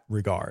in that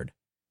regard,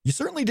 you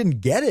certainly didn't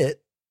get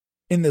it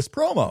in this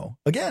promo.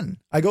 Again,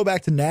 I go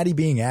back to Natty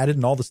being added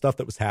and all the stuff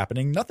that was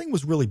happening. Nothing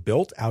was really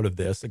built out of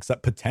this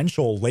except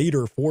potential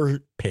later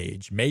for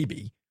Paige,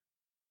 maybe.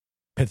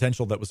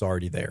 Potential that was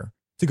already there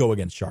to go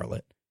against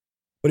Charlotte.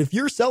 But if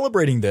you're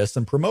celebrating this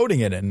and promoting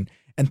it and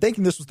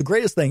thinking this was the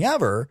greatest thing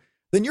ever,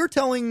 then you're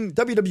telling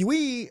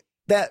WWE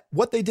that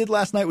what they did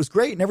last night was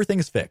great and everything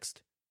is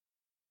fixed.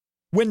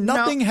 When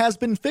nothing has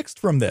been fixed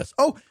from this.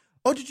 Oh,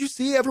 did you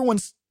see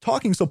everyone's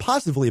talking so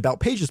positively about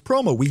Paige's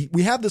promo?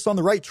 We have this on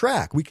the right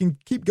track. We can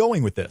keep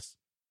going with this.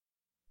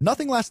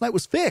 Nothing last night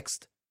was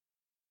fixed.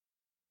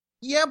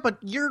 Yeah, but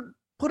you're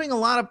putting a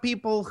lot of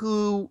people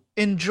who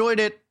enjoyed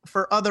it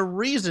for other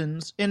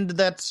reasons into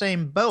that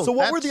same boat. So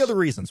what were the other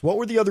reasons? What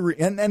were the other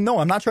and no,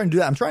 I'm not trying to do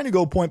that. I'm trying to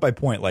go point by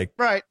point, like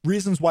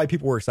reasons why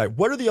people were excited.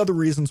 What are the other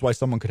reasons why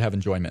someone could have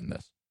enjoyment in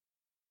this?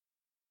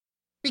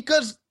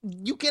 Because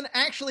you can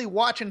actually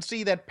watch and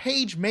see that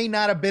Paige may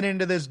not have been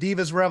into this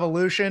Divas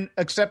Revolution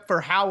except for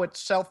how it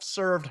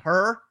self-served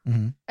her.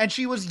 Mm-hmm. And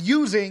she was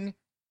using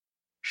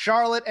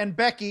Charlotte and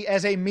Becky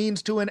as a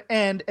means to an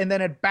end, and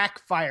then it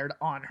backfired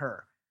on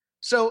her.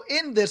 So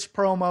in this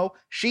promo,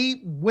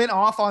 she went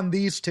off on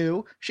these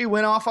two. She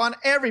went off on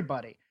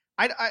everybody.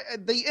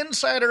 The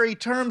insidery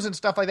terms and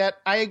stuff like that,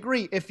 I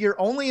agree. If you're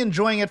only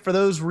enjoying it for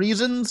those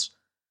reasons,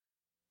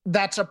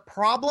 that's a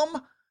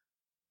problem.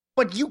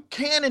 But you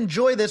can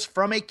enjoy this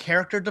from a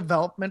character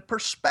development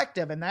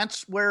perspective, and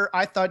that's where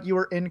I thought you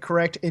were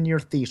incorrect in your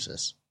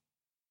thesis.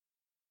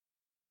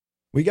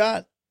 We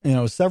got,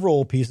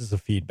 several pieces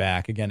of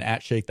feedback. Again,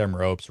 at Shake Them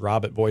Ropes,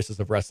 Rob at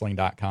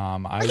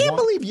voicesofwrestling.com. I can't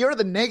believe you're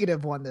the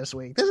negative one this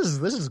week. This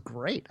is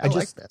great. I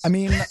like this. I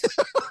mean,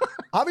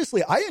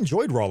 obviously, I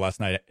enjoyed Raw last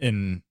night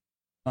in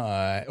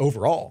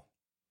overall.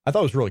 I thought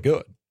it was really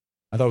good.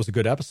 I thought it was a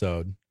good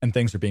episode, and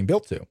things are being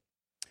built to.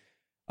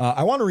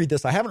 I want to read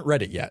this. I haven't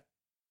read it yet.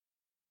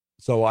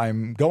 So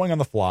I'm going on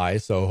the fly,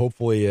 so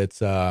hopefully it's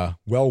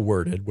well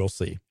worded. We'll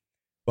see.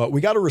 But we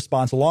got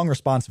a long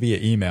response via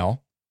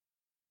email.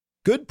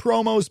 Good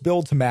promos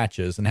build to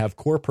matches and have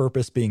core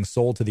purpose being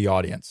sold to the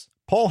audience.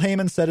 Paul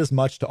Heyman said as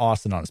much to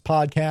Austin on his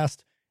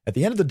podcast. At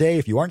the end of the day,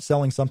 if you aren't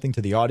selling something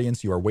to the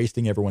audience, you are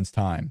wasting everyone's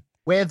time.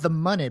 Where's the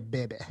money,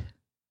 baby?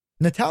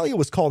 Natalya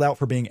was called out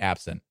for being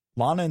absent.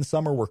 Lana and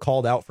Summer were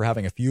called out for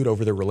having a feud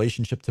over their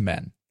relationship to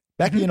men.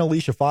 Becky and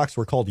Alicia Fox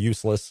were called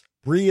useless.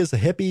 Brie is a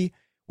hippie.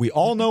 We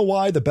all know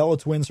why the Bella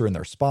Twins are in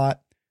their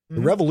spot.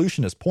 The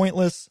Revolution is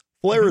pointless.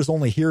 Flair is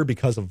only here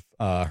because of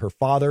her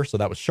father. So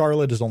that was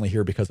Charlotte is only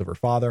here because of her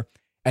father.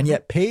 And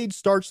yet Paige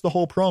starts the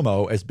whole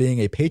promo as being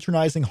a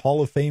patronizing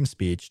Hall of Fame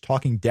speech,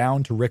 talking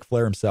down to Ric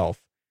Flair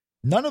himself.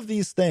 None of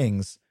these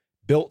things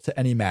built to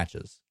any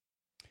matches.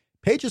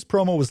 Paige's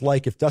promo was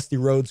like if Dusty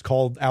Rhodes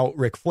called out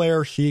Ric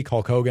Flair, Sheik,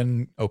 Hulk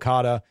Hogan,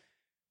 Okada,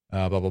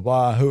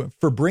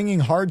 for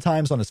bringing hard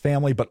times on his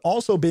family, but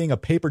also being a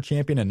paper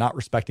champion and not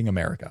respecting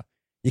America.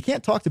 You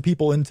can't talk to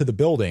people into the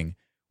building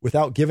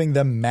without giving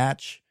them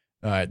match.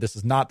 This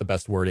is not the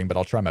best wording, but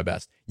I'll try my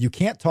best. You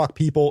can't talk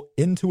people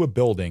into a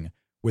building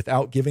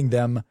without giving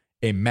them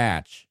a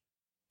match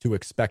to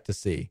expect to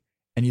see.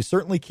 And you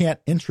certainly can't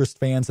interest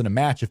fans in a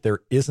match if there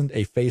isn't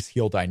a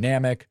face-heel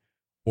dynamic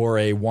or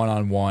a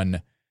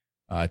one-on-one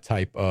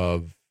type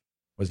of,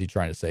 was he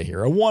trying to say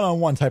here? A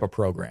one-on-one type of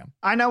program.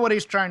 I know what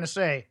he's trying to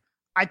say.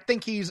 I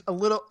think he's a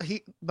little.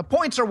 The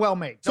points are well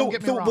made. Don't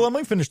get me wrong. Well, let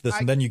me finish this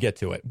and then you get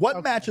to it.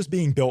 What match is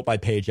being built by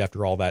Paige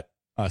after all that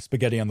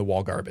spaghetti on the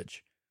wall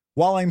garbage?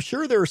 While I'm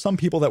sure there are some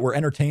people that were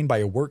entertained by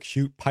a work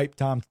shoot pipe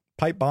bomb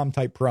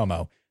type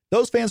promo,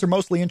 those fans are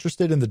mostly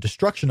interested in the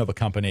destruction of a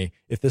company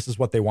if this is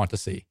what they want to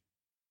see.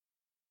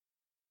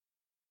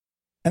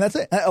 And that's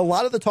it. A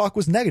lot of the talk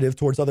was negative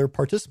towards other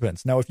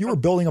participants. Now, if you were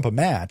building up a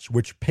match,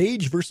 which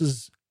Paige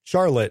versus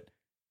Charlotte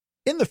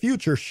in the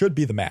future should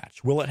be the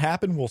match. Will it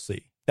happen? We'll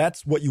see.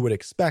 That's what you would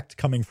expect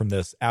coming from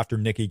this after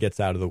Nikki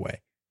gets out of the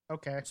way.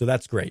 Okay. So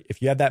that's great.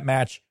 If you had that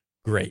match,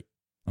 great.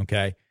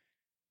 Okay.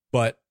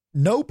 But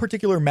no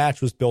particular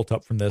match was built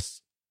up from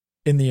this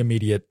in the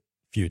immediate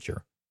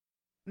future.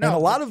 No. And a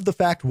lot of the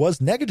fact was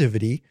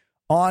negativity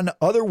on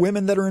other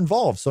women that are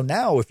involved. So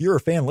now if you're a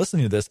fan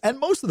listening to this, and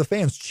most of the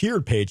fans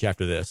cheered Paige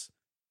after this,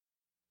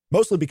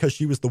 mostly because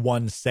she was the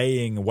one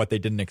saying what they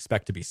didn't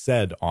expect to be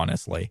said,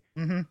 honestly.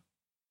 Mm-hmm.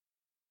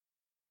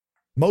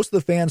 Most of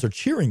the fans are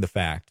cheering the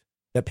fact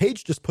that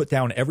Paige just put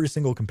down every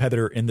single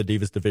competitor in the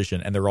Divas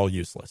division and they're all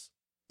useless.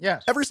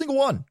 Yes. Every single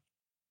one.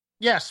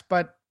 Yes,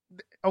 but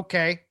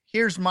okay,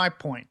 here's my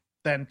point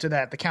then to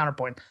that, the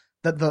counterpoint.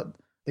 That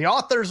the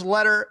author's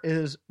letter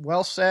is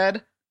well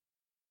said,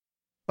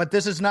 but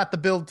this is not the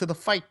build to the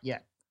fight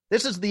yet.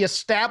 This is the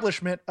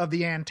establishment of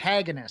the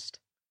antagonist.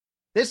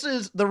 This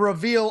is the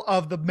reveal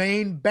of the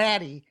main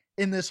baddie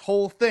in this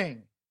whole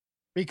thing.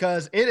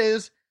 Because it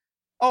is,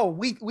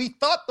 we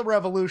thought the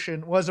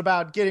revolution was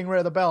about getting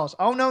rid of the Bellas.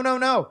 Oh,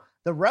 no.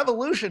 The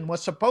revolution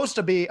was supposed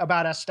to be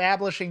about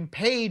establishing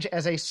Paige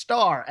as a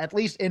star, at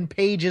least in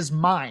Paige's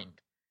mind.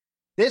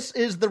 This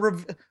is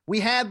we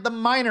had the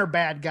minor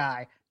bad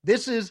guy.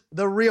 This is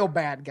the real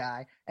bad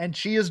guy, and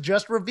she has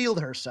just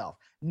revealed herself.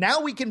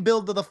 Now we can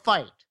build to the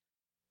fight,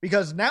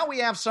 because now we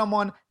have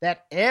someone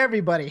that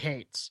everybody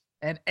hates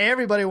and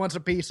everybody wants a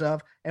piece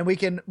of, and we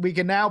can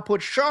now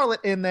put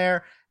Charlotte in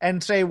there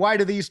and say, why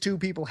do these two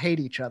people hate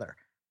each other?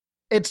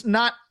 It's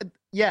not,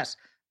 yes,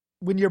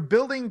 when you're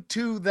building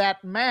to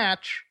that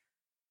match,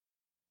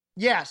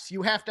 yes,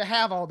 you have to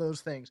have all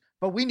those things,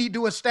 but we need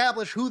to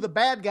establish who the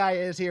bad guy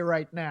is here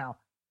right now.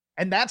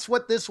 And that's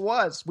what this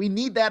was. We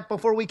need that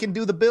before we can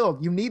do the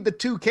build. You need the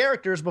two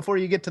characters before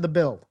you get to the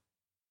build.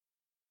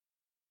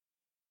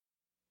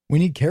 We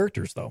need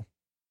characters, though.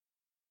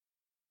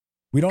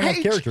 We don't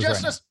have characters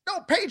right now. No,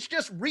 Paige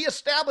just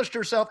reestablished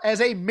herself as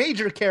a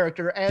major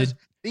character, as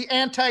the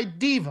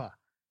anti-diva.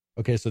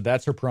 Okay, so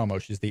that's her promo.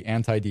 She's the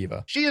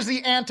anti-diva. She is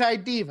the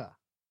anti-diva.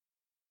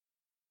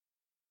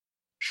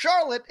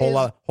 Charlotte whole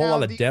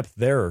lot of depth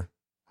there.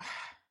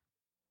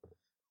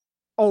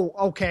 Oh,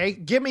 okay.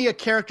 Give me a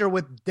character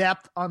with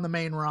depth on the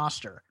main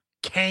roster.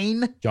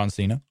 Kane? John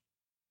Cena?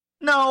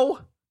 No.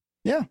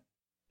 Yeah.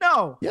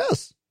 No.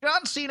 Yes.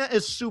 John Cena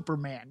is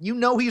Superman. You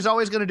know he's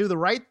always going to do the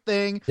right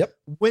thing,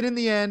 win in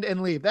the end,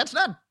 and leave. That's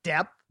not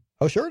depth.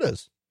 Oh, sure it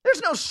is.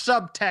 There's no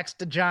subtext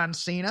to John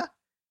Cena.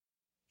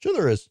 Sure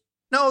there is.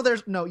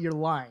 No, you're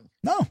lying.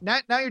 No.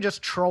 Now you're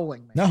just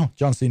trolling me. No,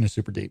 John Cena's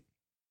super deep.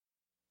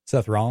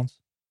 Seth Rollins?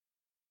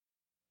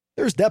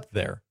 There's depth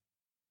there.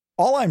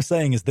 All I'm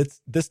saying is that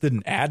this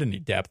didn't add any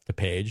depth to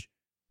Paige.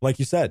 Like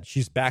you said,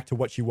 she's back to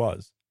what she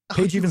was.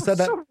 Paige even said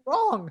that. So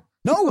wrong.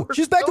 No,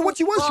 she's back to what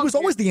she was. She was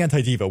always the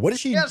anti-diva. What is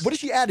she? Yes. What has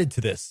she added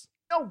to this?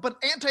 No, but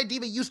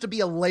anti-diva used to be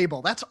a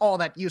label. That's all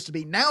that used to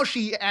be. Now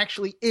she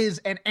actually is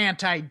an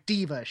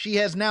anti-diva. She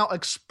has now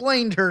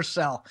explained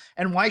herself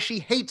and why she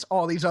hates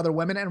all these other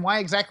women and why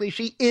exactly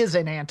she is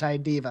an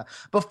anti-diva.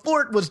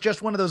 Before it was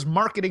just one of those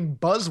marketing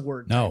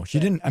buzzwords. No, she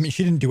didn't. I mean,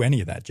 she didn't do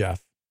any of that,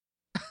 Jeff.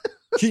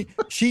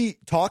 She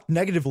talked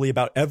negatively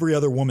about every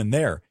other woman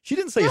there. She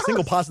didn't say a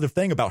single positive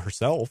thing about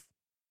herself.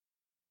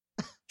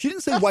 She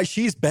didn't say why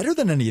she's better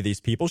than any of these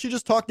people. She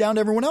just talked down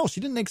to everyone else.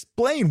 She didn't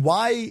explain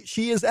why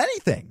she is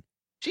anything.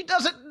 She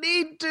doesn't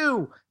need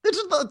to.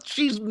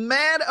 She's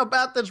mad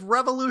about this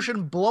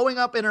revolution blowing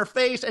up in her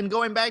face and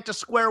going back to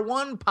square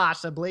one,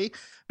 possibly,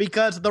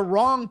 because the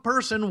wrong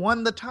person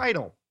won the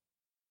title.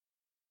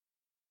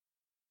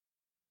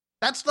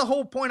 That's the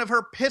whole point of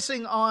her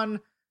pissing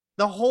on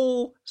the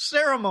whole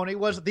ceremony,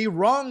 was the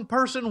wrong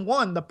person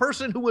won. The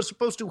person who was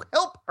supposed to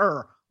help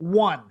her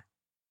won.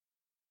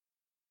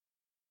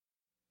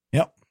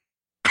 Yep.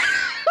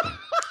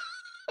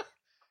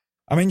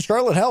 I mean,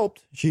 Charlotte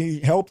helped.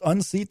 She helped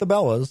unseat the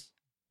Bellas.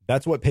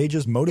 That's what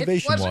Paige's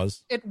motivation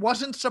was. It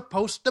wasn't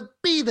supposed to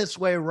be this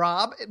way,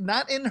 Rob.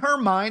 Not in her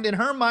mind. In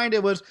her mind,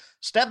 it was,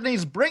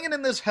 Stephanie's bringing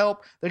in this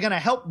help. They're going to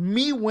help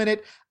me win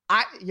it.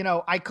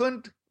 I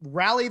couldn't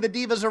rally the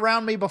divas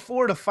around me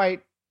before to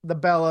fight the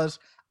Bellas.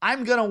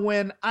 I'm going to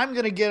win. I'm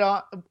going to get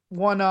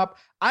one up.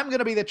 I'm going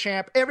to be the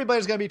champ.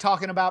 Everybody's going to be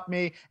talking about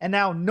me. And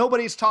now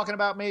nobody's talking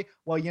about me.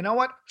 Well, you know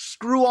what?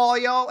 Screw all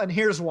y'all. And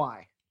here's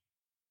why.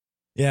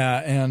 Yeah.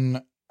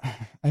 And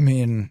I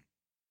mean,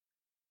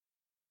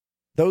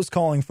 those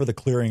calling for the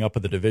clearing up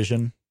of the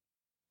division.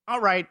 all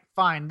right,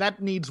 fine.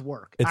 That needs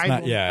work. It's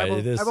not. Yeah,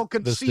 it is. I will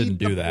concede this didn't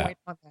do the that. point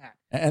on that.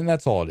 And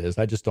that's all it is.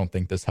 I just don't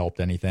think this helped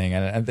anything.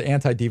 And the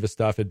anti-diva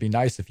stuff, it'd be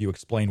nice if you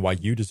explained why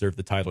you deserve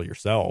the title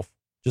yourself.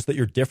 Just that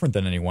you're different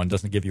than anyone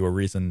doesn't give you a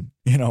reason.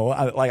 You know,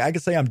 I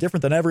could say I'm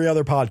different than every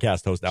other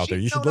podcast host out there.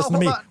 You should listen to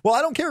me. On. Well,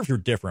 I don't care if you're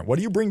different. What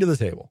do you bring to the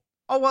table?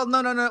 Oh, well,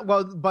 no.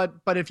 Well,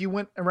 but if you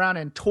went around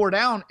and tore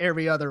down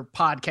every other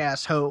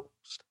podcast host,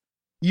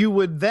 you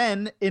would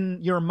then, in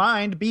your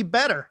mind, be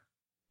better.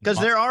 Because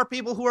there are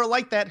people who are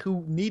like that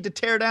who need to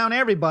tear down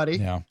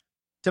everybody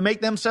to make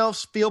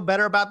themselves feel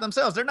better about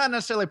themselves. They're not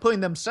necessarily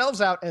putting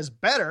themselves out as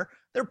better.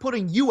 They're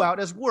putting you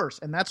out as worse.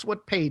 And that's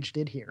what Paige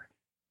did here.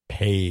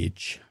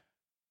 Paige,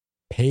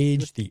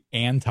 the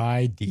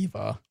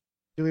anti-diva.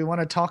 Do we want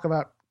to talk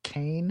about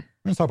Kane?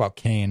 We're going to talk about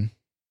Kane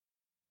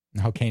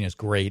and how Kane is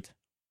great.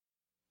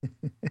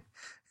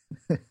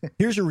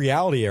 Here's your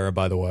reality era,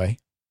 by the way.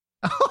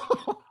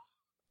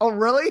 Oh,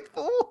 really,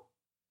 fool?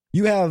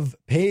 You have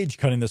Paige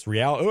cutting this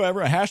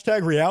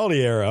hashtag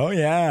reality era. Oh,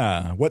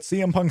 yeah. What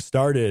CM Punk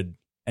started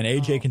and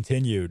AJ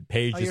continued.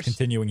 Paige is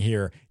continuing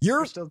here.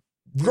 Your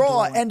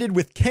Raw ended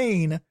with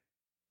Kane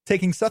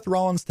taking Seth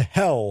Rollins to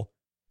hell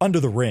under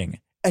the ring.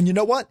 And you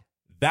know what?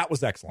 That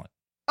was excellent.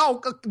 Oh,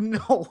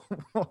 no.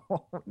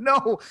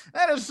 No.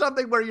 That is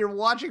something where you're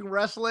watching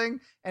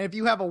wrestling, and if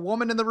you have a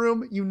woman in the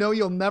room, you know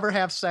you'll never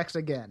have sex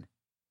again.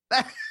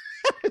 That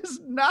is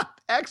not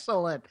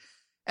excellent.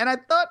 And I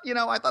thought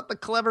the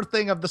clever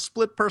thing of the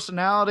split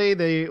personality,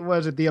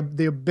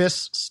 the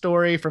Abyss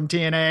story from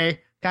TNA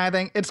kind of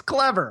thing. It's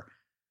clever.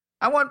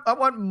 I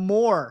want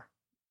more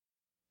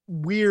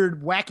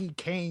weird, wacky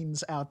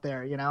Kanes out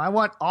there. You know, I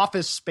want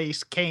Office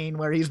Space Kane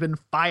where he's been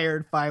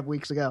fired 5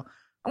 weeks ago.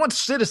 I want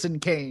Citizen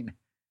Kane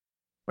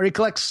where he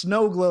collects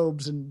snow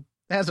globes and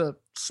has a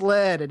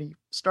sled and he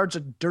starts a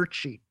dirt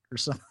sheet or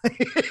something.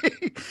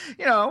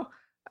 You know,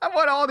 I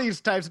want all these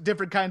types of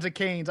different kinds of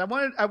Kanes.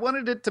 I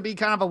wanted it to be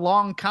kind of a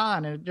long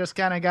con, and it just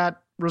kind of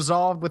got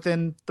resolved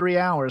within 3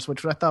 hours,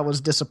 which I thought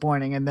was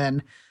disappointing. And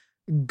then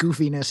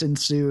goofiness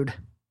ensued.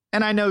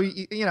 And I know,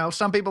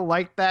 some people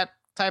like that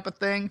type of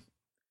thing.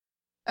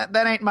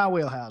 That ain't my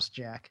wheelhouse,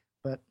 Jack.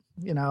 But,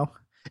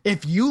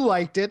 if you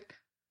liked it,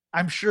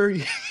 I'm sure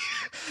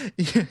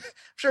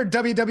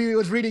WWE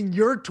was reading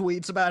your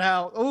tweets about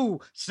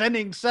how,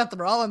 sending Seth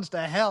Rollins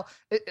to hell.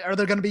 Are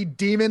there going to be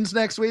demons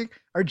next week?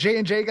 Are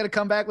J&J going to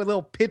come back with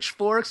little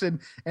pitchforks and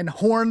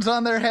horns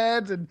on their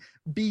heads and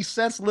be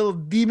Seth's little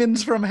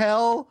demons from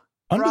hell?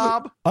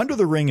 Under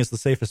the ring is the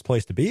safest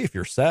place to be if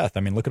you're Seth.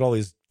 I mean, look at all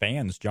these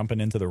fans jumping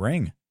into the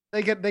ring.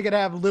 They could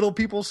have Little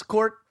People's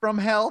Court from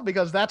hell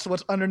because that's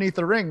what's underneath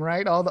the ring,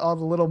 right? All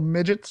the little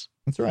midgets.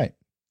 That's right.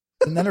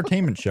 It's an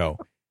entertainment show.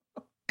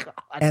 God.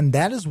 And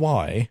that is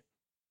why,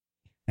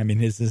 I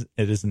mean, it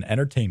is an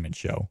entertainment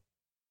show,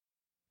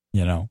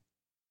 and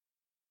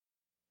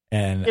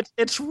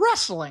it's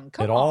wrestling.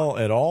 It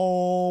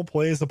all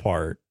plays a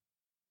part.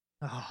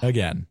 Oh.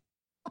 Again,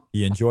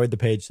 you enjoyed the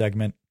Paige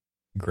segment.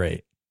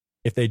 Great.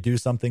 If they do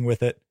something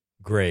with it,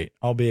 great.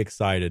 I'll be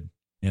excited.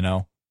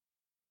 I'll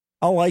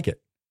like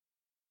it.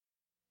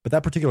 But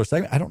that particular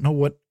segment, I don't know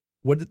what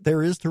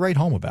there is to write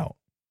home about,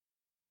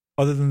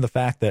 other than the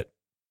fact that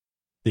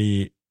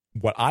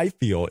what I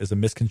feel is a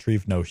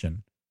misconceived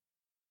notion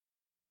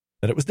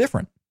that it was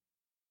different.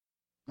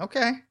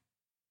 Okay.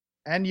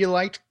 And you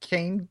liked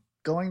Kane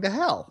going to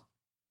hell.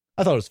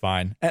 I thought it was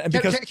fine. And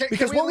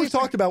because what we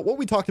talked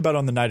about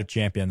on the Night of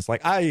Champions,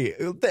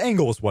 the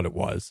angle is what it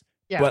was.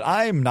 Yeah. But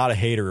I'm not a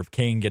hater of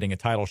Kane getting a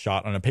title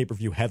shot on a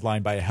pay-per-view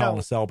headlined by a Hell in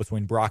a Cell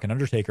between Brock and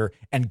Undertaker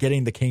and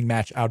getting the Kane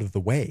match out of the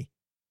way.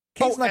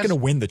 Kane's not going to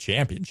win the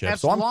championship,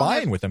 so I'm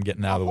fine with him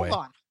getting out of the way.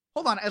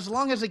 Hold on. As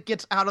long as it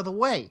gets out of the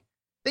way.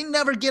 They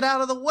never get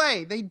out of the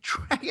way. They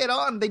drag it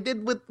on. They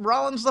did with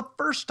Rollins the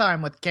first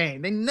time with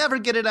Kane. They never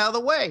get it out of the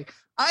way.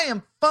 I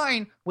am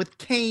fine with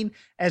Kane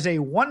as a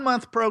 1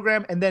 month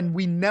program, and then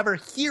we never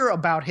hear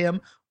about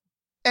him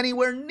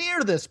anywhere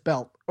near this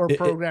belt or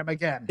program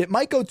again. It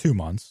might go 2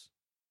 months.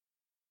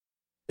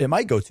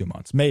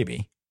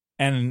 Maybe.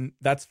 And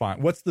that's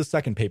fine. What's the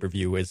second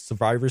pay-per-view? Is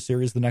Survivor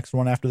Series the next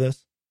one after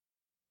this?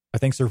 I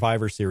think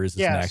Survivor Series is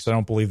next. I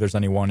don't believe there's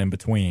anyone in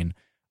between.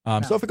 No.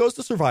 So if it goes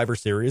to Survivor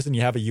Series and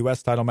you have a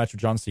U.S. title match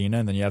with John Cena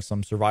and then you have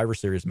some Survivor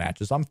Series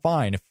matches, I'm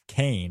fine if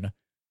Kane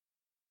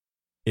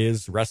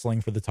is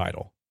wrestling for the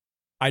title.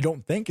 I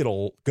don't think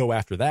it'll go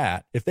after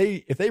that. If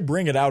they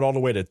bring it out all the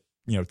way to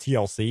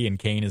TLC and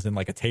Kane is in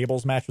like a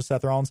tables match with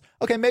Seth Rollins,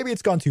 okay, maybe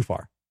it's gone too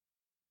far.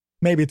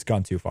 Can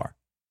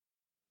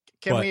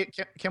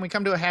we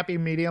come to a happy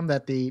medium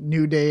that the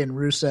New Day and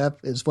Rusev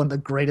is one of the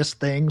greatest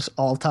things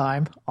all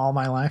time, all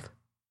my life?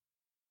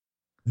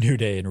 New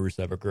Day and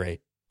Rusev are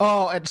great.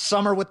 Oh, and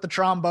Summer with the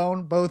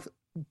trombone, both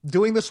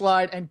doing the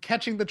slide and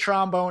catching the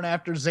trombone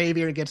after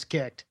Xavier gets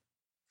kicked.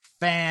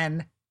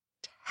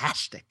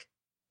 Fantastic.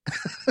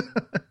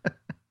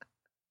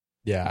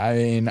 Yeah, I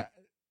mean,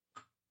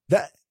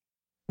 that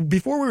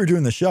before we were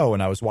doing the show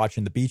and I was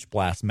watching the Beach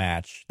Blast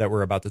match that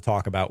we're about to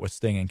talk about with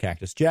Sting and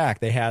Cactus Jack,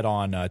 they had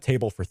on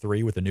Table for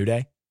Three with the New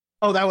Day.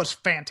 Oh, that was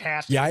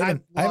fantastic. Yeah,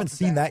 I haven't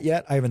seen that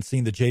yet. I haven't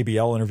seen the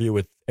JBL interview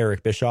with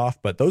Eric Bischoff,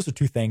 but those are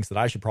two things that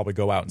I should probably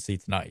go out and see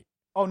tonight.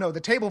 Oh no, the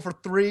Table for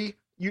Three.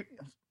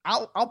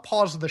 I'll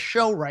pause the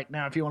show right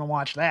now if you want to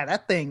watch that.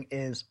 That thing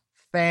is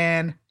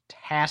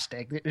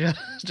fantastic.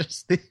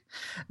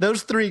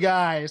 Those three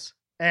guys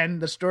and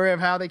the story of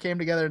how they came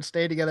together and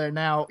stayed together. And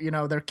now,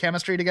 their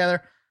chemistry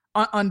together,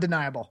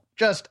 undeniable,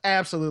 just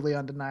absolutely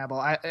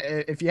undeniable.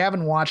 If you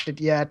haven't watched it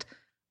yet,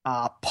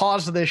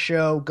 pause this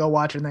show, go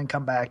watch it, and then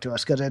come back to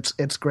us, because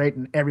it's great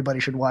and everybody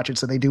should watch it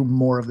so they do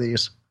more of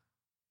these.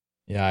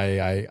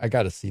 Yeah, I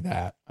got to see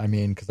that. I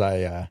mean, because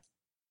yeah,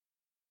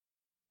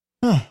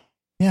 I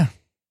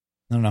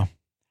don't know.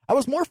 I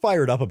was more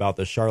fired up about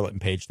this Charlotte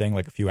and Paige thing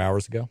like a few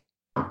hours ago.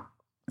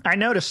 I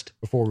noticed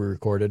before we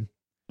recorded.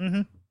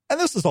 Mm-hmm. And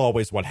this is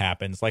always what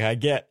happens. Like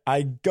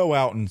I go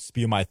out and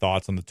spew my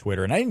thoughts on the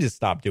Twitter, and I need to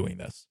stop doing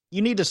this.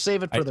 You need to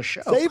save it for the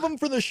show. Save them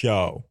for the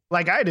show.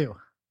 Like I do.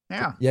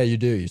 Yeah. Yeah, you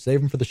do. You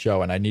save them for the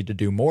show, and I need to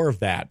do more of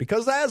that,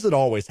 because as it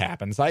always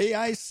happens,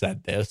 I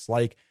said this,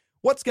 like,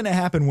 what's going to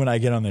happen when I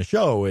get on the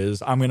show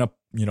is I'm going to,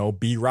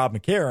 be Rob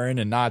McCarran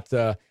and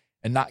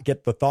not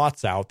get the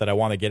thoughts out that I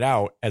want to get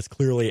out as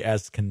clearly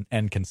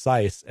and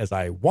concise as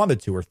I wanted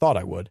to or thought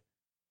I would.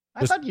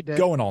 I thought you did.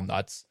 Going all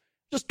nuts.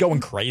 Just going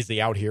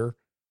crazy out here.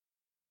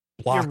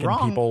 Blocking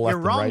people left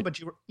and right.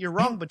 You're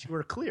wrong, but you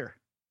were clear.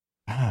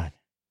 God.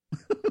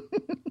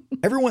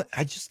 Everyone,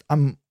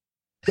 I'm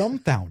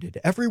dumbfounded.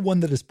 Everyone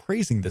that is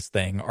praising this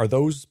thing are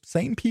those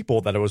same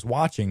people that I was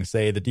watching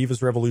say the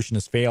Divas Revolution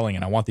is failing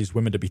and I want these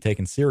women to be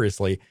taken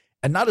seriously.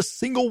 And not a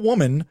single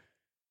woman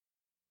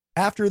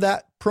after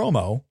that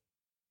promo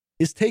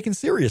is taken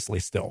seriously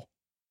still.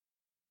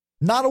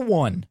 Not a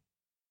one.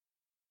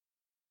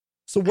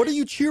 So what are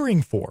you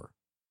cheering for?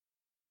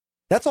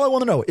 That's all I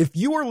want to know. If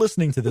you are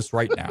listening to this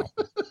right now,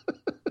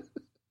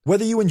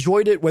 whether you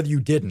enjoyed it, whether you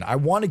didn't, I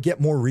want to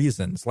get more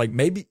reasons. Like,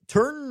 maybe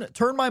turn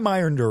my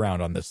mind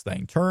around on this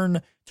thing.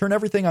 Turn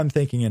everything I'm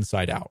thinking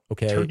inside out.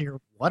 Okay. Turn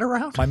your what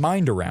around? My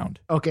mind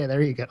around. Okay,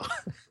 there you go.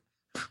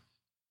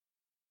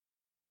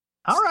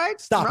 All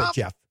right. Stop it,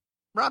 Jeff.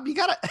 Rob, you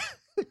gotta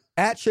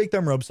at Shake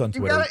Them Ropes on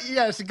Twitter.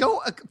 Yes,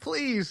 go,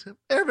 please,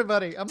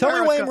 everybody.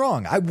 Tell me why I'm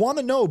wrong. I want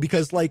to know,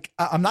 because, like,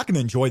 I'm not going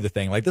to enjoy the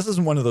thing. Like, this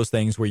isn't one of those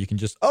things where you can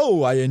just,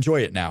 I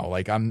enjoy it now.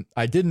 Like,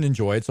 I didn't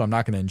enjoy it, so I'm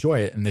not going to enjoy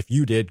it. And if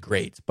you did,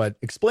 great. But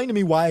explain to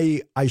me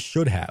why I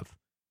should have.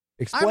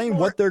 Explain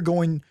what they're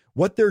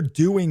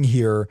doing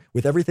here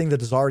with everything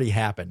that has already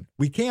happened.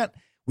 We can't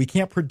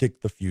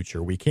predict the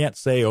future. We can't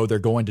say, they're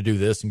going to do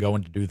this and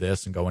going to do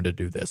this and going to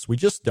do this. We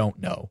just don't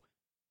know.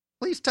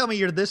 Please tell me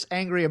you're this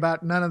angry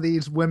about none of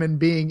these women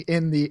being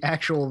in the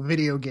actual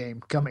video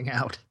game coming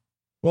out.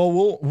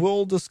 Well,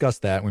 we'll discuss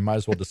that. We might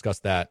as well discuss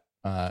that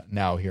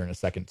now here in a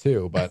second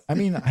too. But I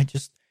mean,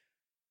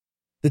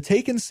 the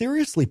taken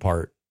seriously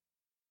part.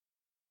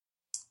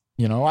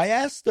 I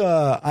asked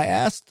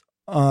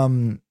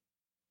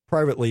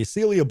privately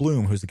Celia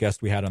Bloom, who's a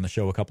guest we had on the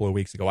show a couple of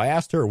weeks ago. I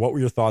asked her, what were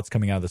your thoughts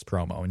coming out of this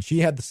promo? And she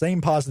had the same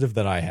positive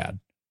that I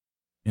had.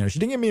 She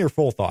didn't give me her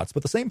full thoughts,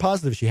 but the same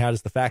positive she had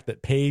is the fact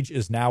that Paige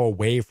is now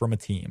away from a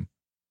team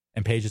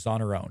and Paige is on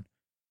her own.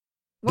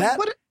 That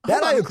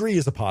I agree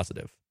is a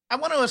positive. I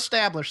want to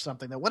establish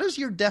something though. What is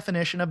your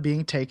definition of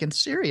being taken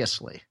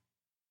seriously?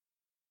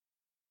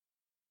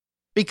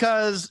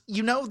 Because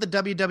the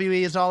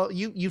WWE is all,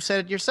 you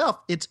said it yourself,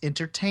 it's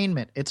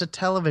entertainment. It's a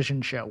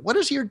television show. What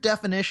is your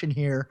definition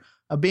here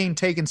of being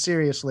taken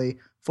seriously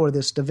for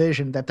this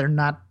division that they're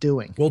not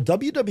doing? Well,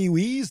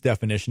 WWE's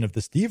definition of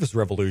this Divas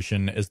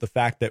Revolution is the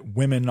fact that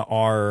women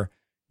are,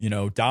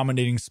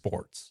 dominating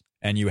sports,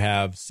 and you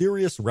have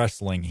serious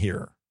wrestling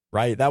here,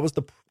 right? That was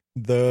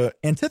the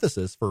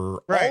antithesis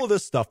for all of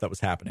this stuff that was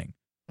happening.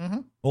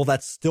 Mm-hmm. Well,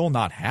 that's still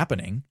not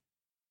happening.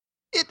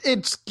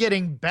 It's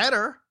getting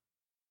better.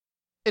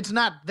 It's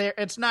not there.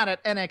 It's not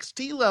at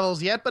NXT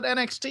levels yet, but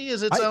NXT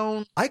is its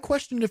own. I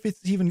questioned if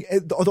it's even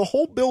the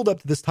whole build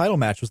up to this title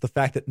match was the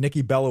fact that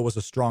Nikki Bella was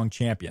a strong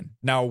champion.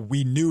 Now,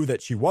 we knew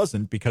that she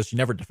wasn't because she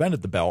never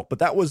defended the belt, but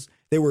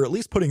they were at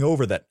least putting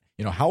over that,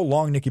 how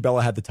long Nikki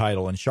Bella had the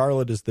title, and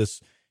Charlotte is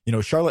this,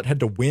 Charlotte had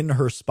to win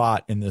her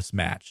spot in this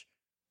match.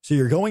 So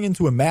you're going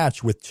into a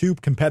match with two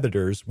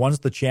competitors. One's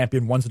the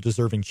champion, one's a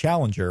deserving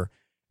challenger.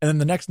 And then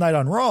the next night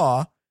on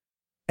Raw,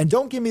 and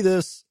don't give me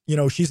this,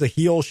 she's a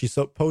heel. She's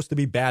supposed to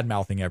be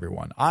bad-mouthing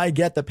everyone. I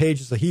get that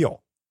Paige is a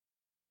heel.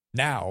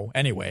 Now,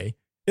 anyway,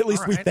 at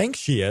least we think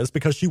she is,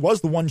 because she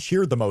was the one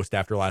cheered the most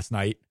after last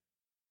night.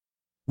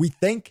 We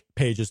think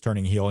Paige is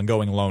turning heel and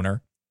going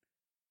loner.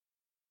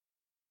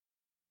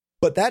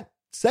 But that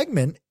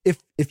segment,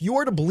 if you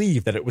are to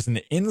believe that it was an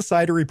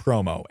insidery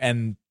promo,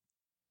 and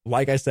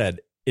like I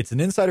said, it's an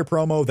insider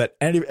promo that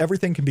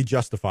everything can be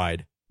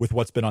justified with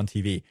what's been on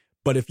TV.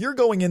 But if you're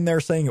going in there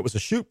saying it was a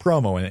shoot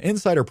promo and an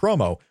insider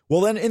promo,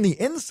 well, then in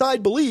the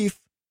inside belief,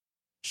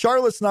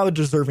 Charlotte's not a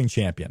deserving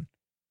champion.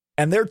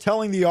 And they're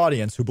telling the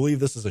audience who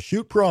believe this is a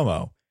shoot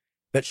promo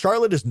that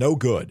Charlotte is no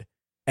good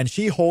and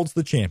she holds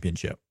the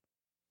championship.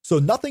 So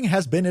nothing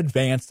has been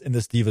advanced in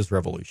this Divas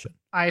Revolution.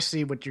 I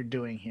see what you're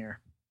doing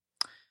here.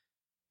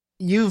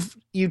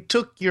 you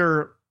took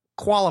your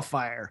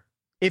qualifier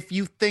if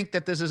you think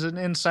that this is an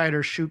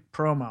insider shoot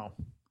promo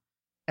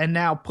and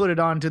now put it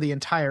on to the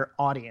entire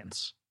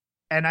audience.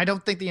 And I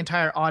don't think the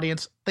entire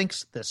audience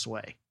thinks this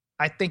way.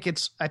 I think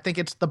it's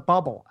the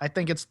bubble. I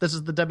think this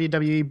is the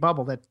WWE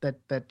bubble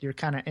that you're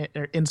kind of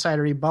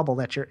insidery bubble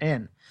that you're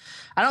in.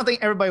 I don't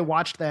think everybody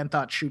watched that and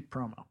thought shoot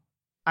promo.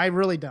 I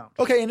really don't.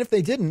 Okay, and if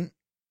they didn't,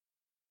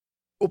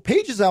 well,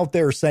 Paige is out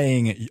there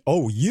saying,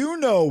 "Oh, you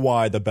know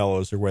why the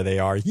Bellows are where they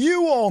are.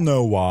 You all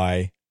know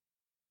why,"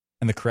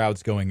 and the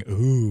crowd's going,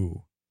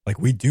 "Ooh, like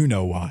we do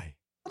know why."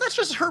 Well, that's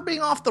just her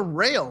being off the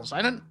rails.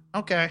 I don't.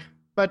 Okay,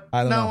 but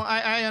I don't know.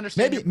 I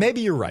understand.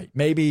 Maybe you're right.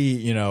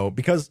 Maybe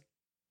because.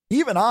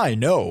 Even I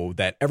know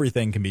that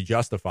everything can be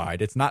justified.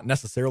 It's not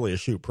necessarily a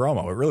shoot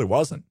promo. It really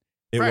wasn't.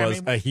 It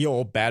was a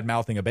heel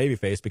bad-mouthing a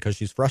babyface because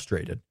she's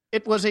frustrated.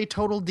 It was a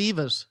Total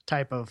Divas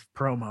type of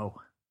promo.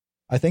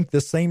 I think the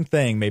same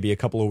thing maybe a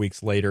couple of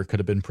weeks later could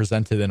have been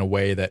presented in a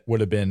way that would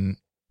have been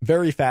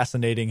very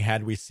fascinating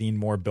had we seen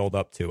more build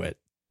up to it.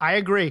 I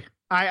agree.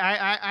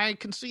 I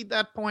concede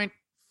that point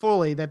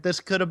fully, that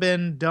this could have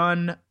been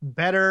done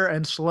better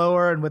and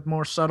slower and with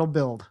more subtle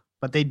build,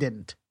 but they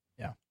didn't.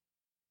 Yeah,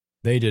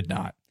 they did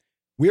not.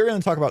 We are going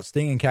to talk about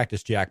Sting and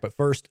Cactus Jack, but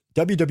first,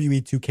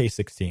 WWE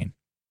 2K16.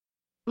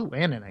 Ooh,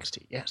 and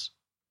NXT, yes.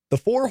 The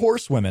 4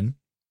 horsewomen,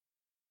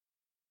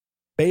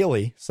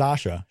 Bayley,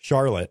 Sasha,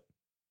 Charlotte,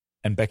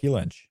 and Becky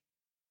Lynch,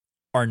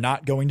 are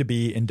not going to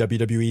be in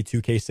WWE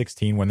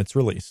 2K16 when it's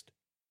released.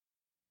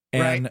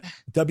 And right.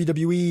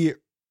 WWE,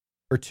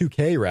 or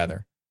 2K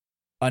rather,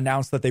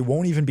 announced that they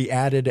won't even be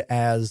added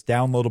as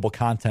downloadable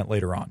content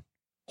later on.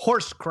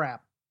 Horse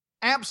crap.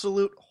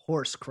 Absolute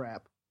horse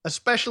crap.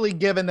 Especially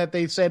given that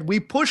they said we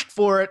pushed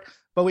for it,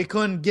 but we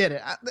couldn't get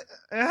it.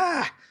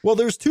 Well,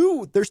 there's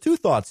two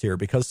thoughts here,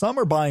 because some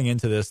are buying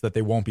into this that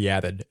they won't be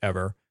added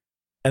ever.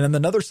 And then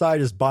another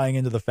side is buying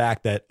into the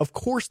fact that, of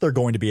course, they're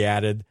going to be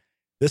added.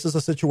 This is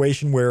a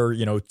situation where,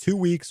 2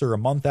 weeks or a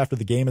month after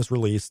the game is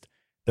released,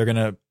 they're going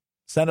to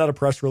send out a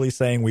press release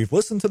saying, we've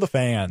listened to the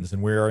fans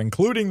and we're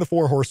including the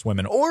 4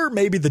 horsewomen, or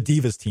maybe the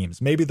Divas teams.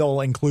 Maybe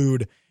they'll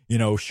include,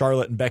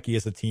 Charlotte and Becky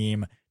as a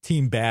team,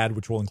 Team Bad,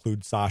 which will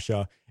include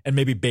Sasha, and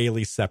maybe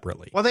Bayley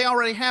separately. Well, they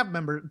already have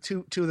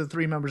two of the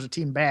 3 members of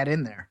Team Bad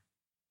in there.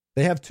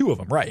 They have 2 of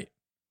them, right?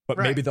 But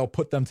right. Maybe they'll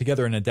put them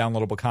together in a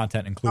downloadable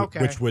content include,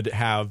 okay. which would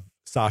have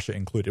Sasha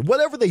included.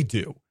 Whatever they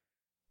do,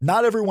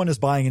 not everyone is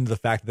buying into the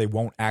fact that they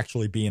won't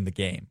actually be in the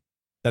game.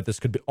 That this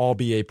could all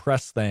be a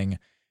press thing,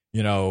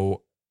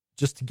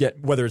 just to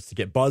get, whether it's to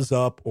get buzz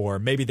up, or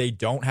maybe they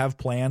don't have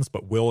plans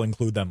but will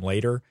include them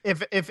later.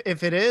 If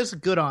it is,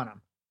 good on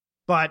them.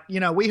 But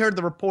we heard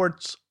the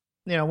reports.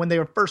 When they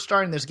were first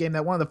starting this game,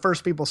 that one of the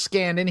first people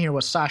scanned in here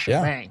was Sasha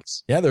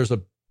Banks. Yeah, there's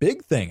a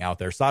big thing out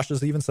there.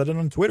 Sasha's even said it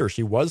on Twitter.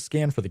 She was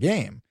scanned for the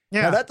game.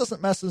 Yeah. Now, that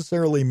doesn't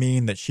necessarily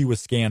mean that she was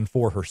scanned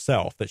for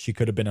herself, that she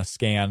could have been a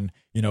scan,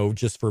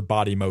 just for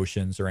body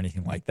motions or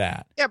anything like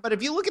that. Yeah, but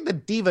if you look at the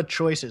diva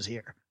choices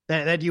here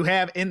that you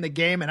have in the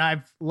game, and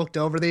I've looked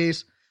over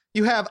these,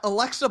 you have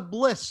Alexa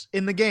Bliss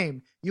in the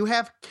game. You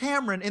have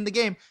Cameron in the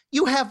game.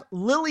 You have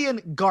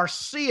Lillian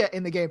Garcia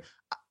in the game.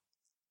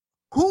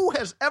 Who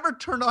has ever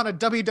turned on a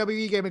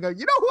WWE game and go,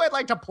 who I'd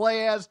like to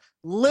play as?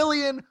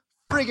 Lillian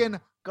friggin'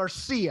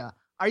 Garcia.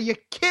 Are you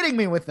kidding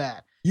me with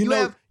that?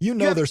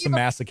 There's some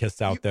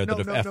masochists out there that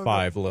have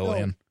F5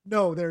 Lillian.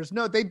 No, there's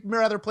no. They'd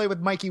rather play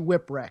with Mikey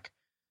Whipwreck.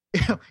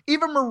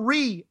 Even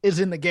Marie is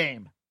in the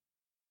game.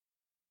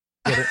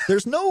 Yeah,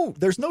 there's no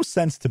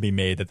sense to be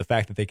made that the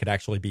fact that they could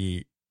actually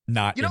be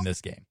not in this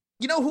game.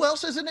 You know who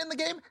else isn't in the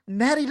game?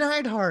 Natty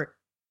Neidhart.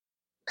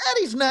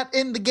 Natty's not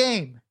in the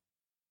game.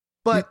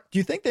 But do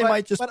you think they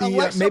might just be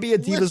maybe a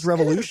Divas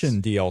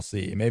Revolution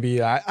DLC?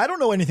 Maybe I don't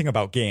know anything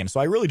about games,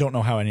 so I really don't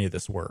know how any of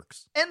this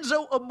works.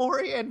 Enzo Amore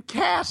and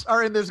Cass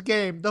are in this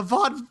game. The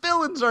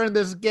Vaudevillains are in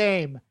this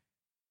game.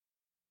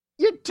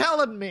 You're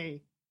telling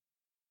me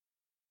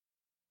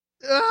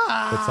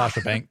that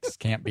Sasha Banks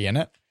can't be in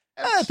it?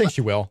 I think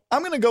she will.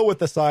 I'm going to go with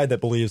the side that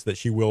believes that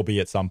she will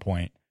be at some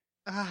point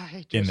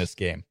in this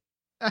game.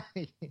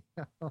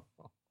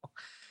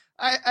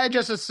 I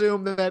just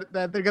assume that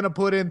they're going to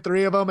put in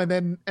 3 of them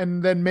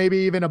and then maybe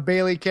even a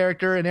Bayley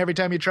character. And every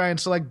time you try and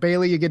select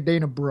Bayley, you get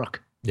Dana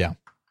Brooke. Yeah.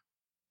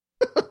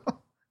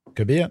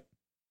 Could be it.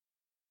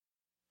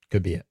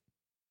 Could be it.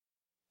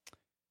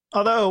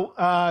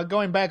 Although,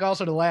 going back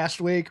also to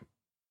last week,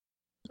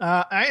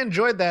 I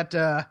enjoyed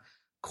that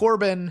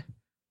Corbin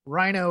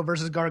Rhino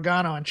versus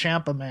Gargano and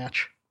Ciampa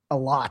match a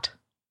lot.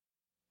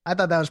 I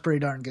thought that was pretty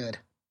darn good.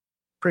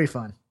 Pretty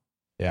fun.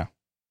 Yeah.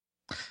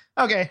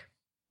 Okay.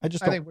 I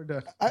think we're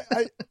done.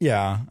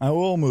 I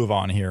will move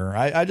on here.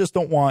 I just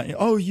don't want,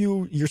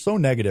 you're so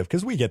negative,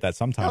 because we get that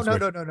sometimes.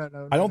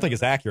 No. I don't think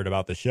it's accurate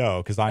about the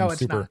show, because I'm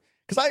super,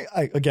 because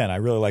I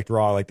really liked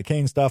Raw. I like the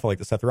Kane stuff. I like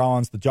the Seth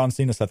Rollins. The John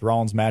Cena Seth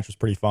Rollins match was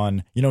pretty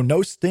fun.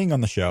 No Sting on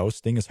the show.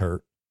 Sting is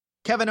hurt.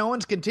 Kevin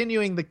Owens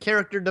continuing the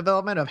character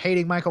development of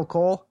hating Michael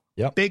Cole.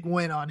 Yep. Big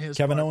win on his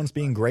Kevin part. Owens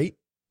being great.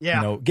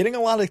 Yeah. Getting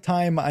a lot of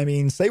time. I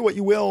mean, say what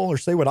you will or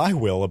say what I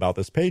will about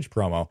this Paige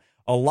promo.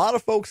 a lot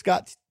of folks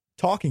got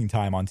talking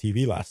time on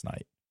TV last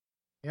night.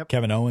 Yep.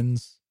 Kevin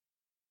Owens,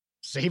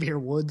 Xavier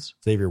Woods,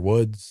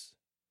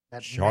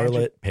 that Charlotte,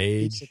 magic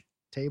Paige. pizza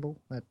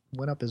table that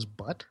went up his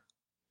butt.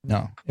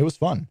 No, it was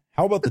fun.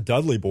 How about the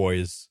Dudley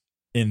boys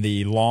in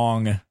the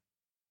long,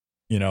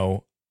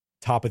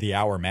 top of the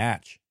hour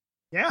match?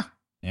 Yeah.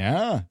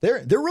 Yeah,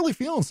 they're really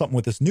feeling something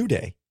with this New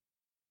Day.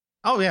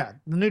 Oh yeah,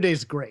 the New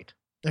Day's great.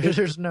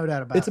 There's no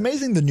doubt about it. It's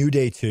amazing the New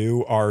Day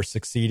too are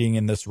succeeding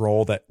in this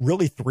role that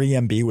really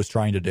 3MB was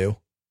trying to do.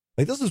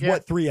 Like this is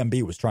what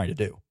 3MB was trying to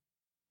do.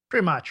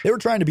 Pretty much. They were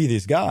trying to be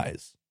these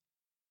guys.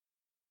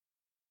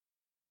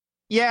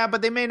 Yeah,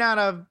 but they may not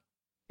have,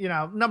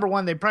 number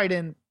one, they probably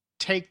didn't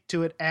take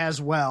to it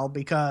as well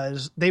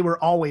because they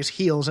were always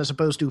heels as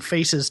opposed to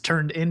faces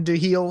turned into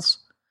heels.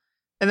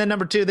 And then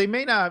number two, they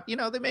may not,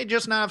 they may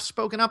just not have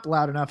spoken up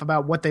loud enough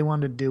about what they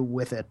wanted to do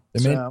with it.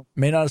 They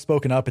may not have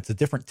spoken up. It's a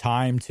different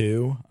time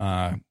too.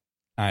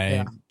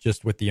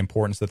 Just with the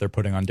importance that they're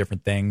putting on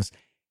different things.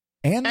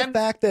 And the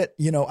fact that,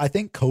 I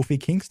think Kofi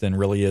Kingston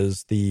really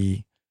is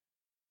the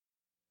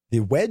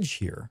wedge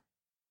here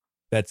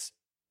that's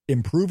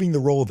improving the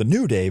role of the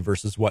New Day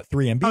versus what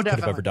 3MB could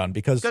have ever done.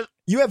 Because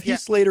you have Heath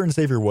Slater and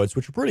Xavier Woods,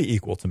 which are pretty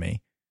equal to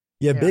me.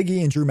 You have Big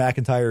E and Drew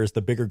McIntyre as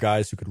the bigger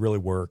guys who could really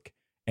work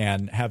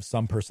and have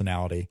some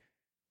personality.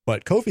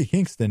 But Kofi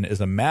Kingston is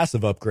a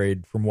massive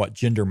upgrade from what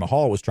Jinder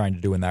Mahal was trying to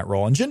do in that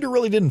role. And Jinder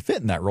really didn't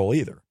fit in that role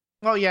either.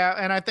 Well, yeah,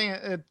 and I think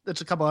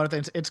it's a couple other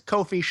things. It's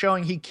Kofi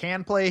showing he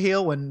can play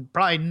heel when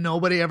probably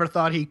nobody ever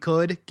thought he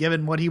could,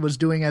 given what he was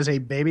doing as a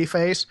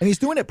babyface. And he's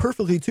doing it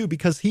perfectly, too,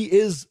 because he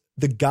is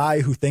the guy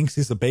who thinks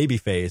he's a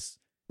babyface.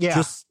 Yeah.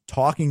 Just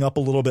talking up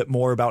a little bit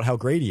more about how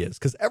great he is.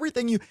 Because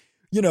everything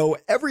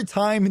every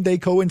time they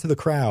go into the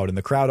crowd and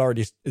the crowd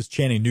already is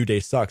chanting New Day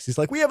sucks, he's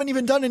like, we haven't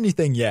even done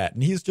anything yet.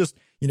 And he's just,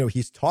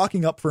 he's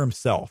talking up for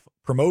himself,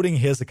 promoting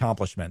his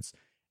accomplishments.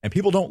 And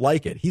people don't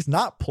like it. He's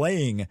not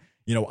playing,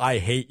 I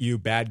hate you,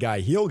 bad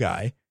guy, heel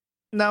guy.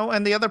 No,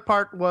 and the other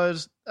part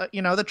was,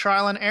 the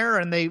trial and error,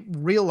 and they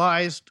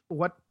realized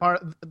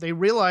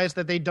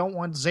that they don't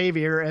want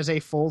Xavier as a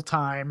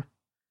full-time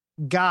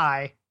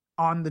guy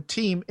on the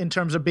team in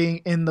terms of being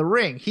in the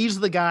ring. He's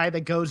the guy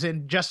that goes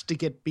in just to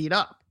get beat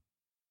up.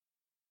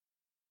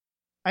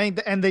 I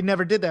think, and they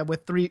never did that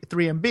with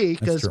 3MB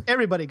because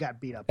everybody got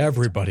beat up.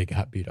 Everybody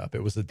got beat up.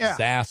 It was a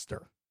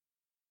disaster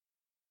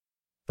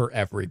for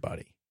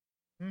everybody.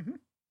 Mm-hmm.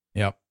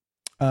 Yep.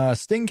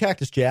 Sting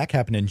Cactus Jack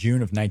happened in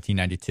June of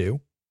 1992.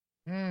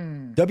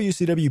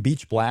 WCW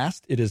Beach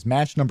Blast. It is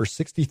match number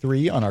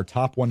 63 on our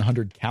top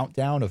 100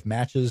 countdown of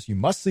matches you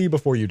must see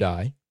before you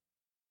die.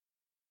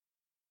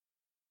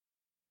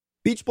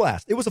 Beach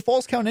Blast. It was a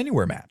Falls Count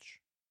Anywhere match.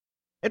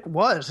 It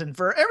was. And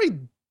for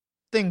everything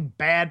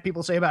bad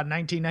people say about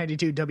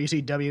 1992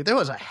 WCW, there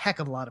was a heck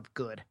of a lot of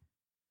good.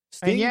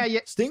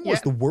 Sting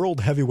was the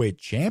world heavyweight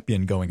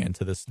champion going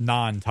into this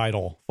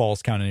non-title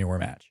Falls Count Anywhere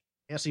match.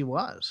 Yes, he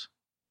was.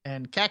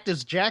 And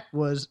Cactus Jack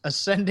was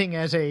ascending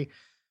as a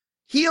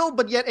heel,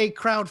 but yet a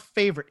crowd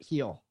favorite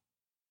heel,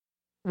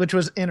 which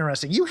was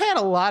interesting. You had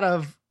a lot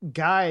of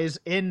guys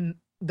in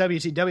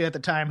WCW at the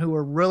time who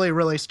were really,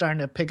 really starting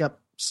to pick up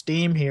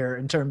steam here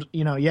in terms,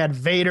 you had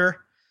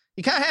Vader.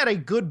 You kind of had a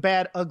good,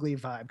 bad, ugly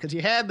vibe because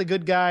you had the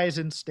good guys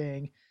in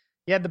Sting.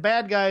 You had the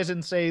bad guys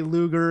in, say,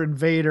 Luger and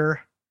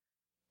Vader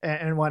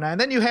and whatnot.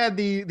 And then you had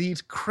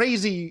these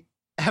crazy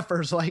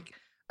effers like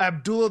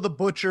Abdullah the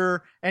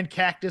Butcher and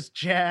Cactus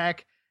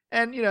Jack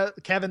and,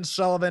 Kevin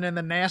Sullivan and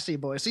the Nasty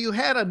Boys. So you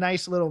had a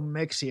nice little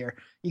mix here.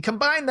 You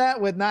combine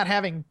that with not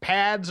having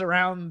pads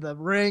around the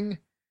ring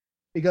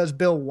because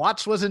Bill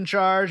Watts was in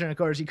charge. And, of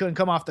course, he couldn't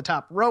come off the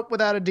top rope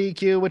without a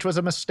DQ, which was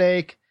a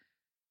mistake.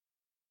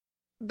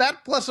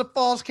 That plus a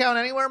Falls Count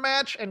Anywhere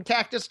match and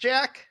Cactus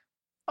Jack.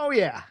 Oh,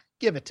 yeah.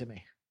 Give it to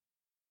me.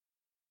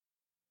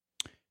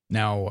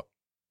 Now,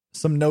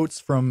 some notes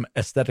from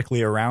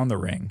aesthetically around the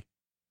ring.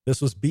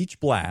 This was Beach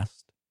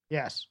Blast.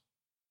 Yes.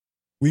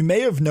 We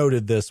may have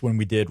noted this when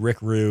we did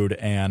Rick Rude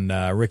and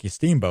Ricky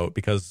Steamboat,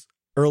 because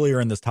earlier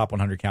in this top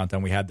 100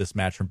 countdown, we had this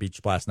match from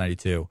Beach Blast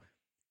 92.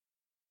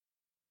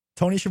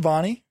 Tony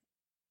Schiavone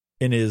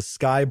in his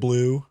sky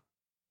blue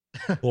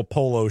little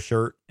polo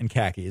shirt and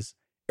khakis.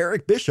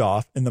 Eric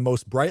Bischoff in the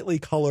most brightly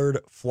colored,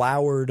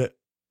 flowered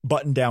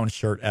button-down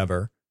shirt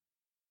ever.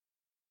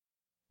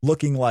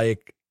 Looking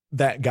like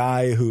that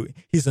guy who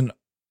he's an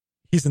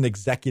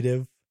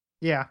executive.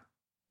 Yeah.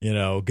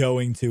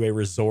 Going to a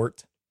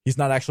resort. He's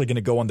not actually going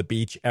to go on the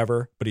beach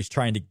ever, but he's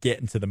trying to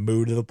get into the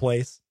mood of the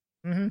place.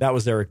 Mm-hmm. That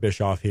was Eric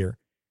Bischoff here.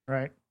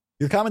 Right.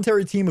 Your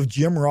commentary team of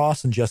Jim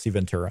Ross and Jesse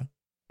Ventura.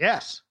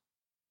 Yes.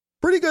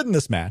 Pretty good in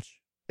this match.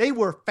 They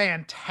were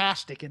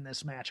fantastic in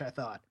this match, I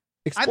thought.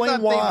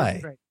 Explain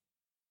why.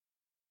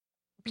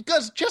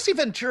 Because Jesse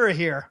Ventura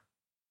here,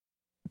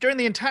 during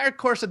the entire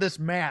course of this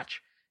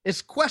match,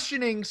 is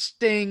questioning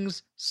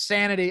Sting's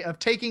sanity of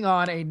taking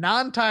on a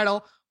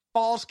non-title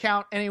Falls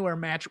Count Anywhere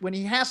match when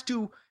he has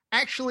to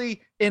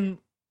actually, in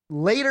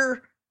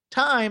later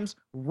times,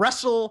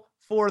 wrestle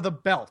for the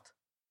belt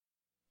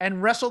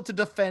and wrestle to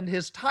defend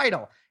his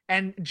title.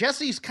 And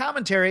Jesse's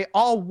commentary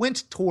all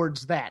went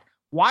towards that.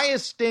 Why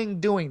is Sting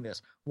doing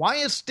this? Why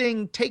is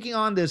Sting taking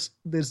on this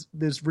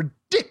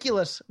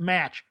ridiculous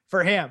match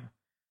for him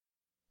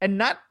and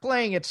not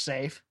playing it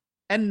safe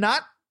and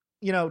not,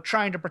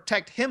 trying to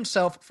protect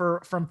himself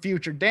from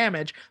future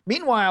damage?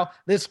 Meanwhile,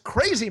 this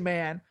crazy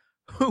man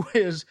who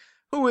is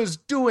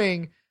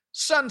doing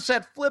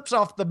sunset flips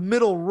off the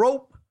middle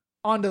rope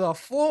onto the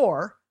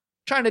floor,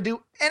 trying to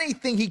do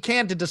anything he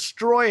can to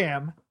destroy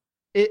him,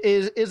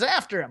 is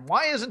after him.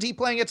 Why isn't he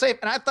playing it safe?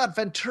 And I thought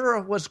Ventura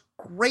was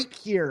great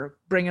here,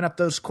 bringing up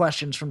those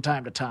questions from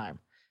time to time.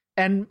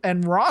 And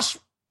Ross,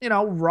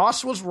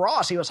 Ross was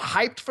Ross. He was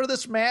hyped for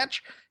this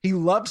match. He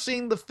loved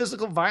seeing the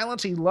physical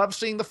violence. He loved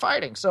seeing the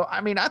fighting. So,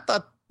 I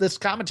thought this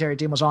commentary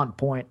team was on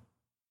point.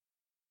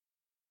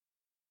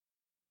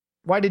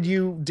 Why did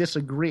you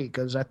disagree?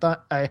 Because I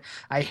thought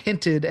I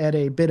hinted at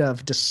a bit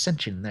of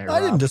dissension there. I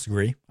didn't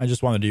disagree. I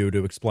just wanted you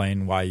to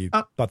explain why you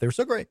thought they were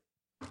so great.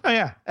 Oh,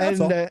 yeah.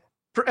 And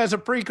as a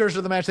precursor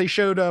to the match, they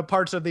showed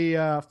parts of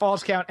the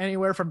Falls Count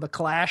Anywhere from the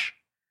clash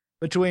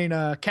between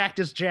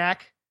Cactus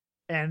Jack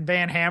and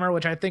Van Hammer,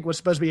 which I think was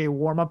supposed to be a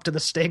warm-up to the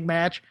Sting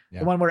match. Yeah.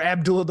 The one where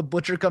Abdullah the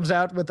Butcher comes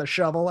out with a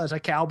shovel as a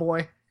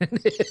cowboy.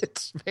 And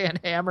it's Van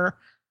Hammer.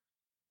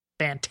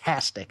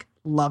 Fantastic.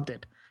 Loved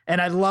it.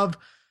 And I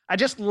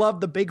just love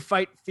the big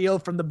fight feel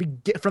from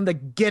the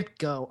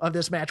get-go of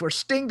this match, where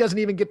Sting doesn't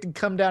even get to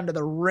come down to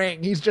the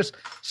ring. He's just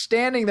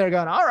standing there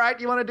going, all right,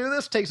 you want to do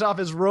this? Takes off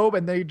his robe,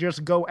 and they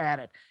just go at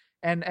it.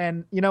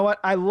 And you know what?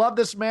 I love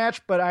this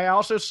match, but I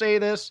also say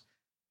this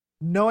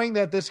knowing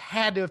that this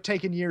had to have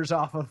taken years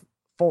off of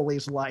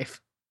Foley's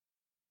life.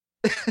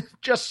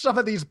 Just some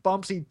of these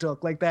bumps he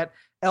took, like that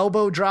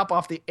elbow drop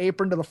off the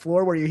apron to the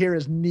floor where you hear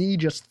his knee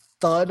just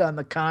thud on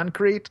the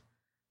concrete.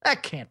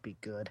 That can't be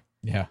good.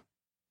 Yeah.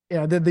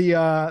 Yeah,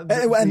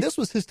 and this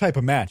was his type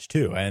of match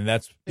too, and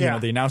that's you know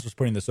the announcer's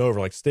putting this over,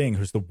 like Sting,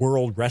 who's the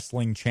world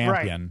wrestling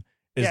champion,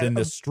 is in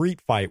this street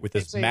fight with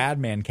this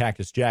madman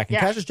Cactus Jack, and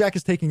Cactus Jack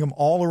is taking him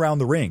all around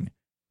the ring.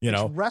 You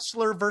know,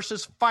 wrestler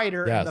versus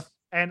fighter,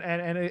 and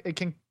it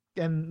can,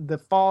 and the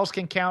falls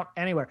can count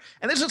anywhere.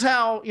 And this is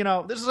how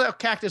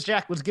Cactus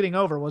Jack was getting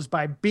over, was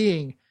by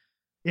being,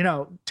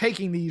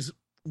 taking these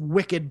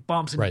wicked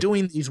bumps and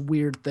doing these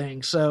weird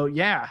things. So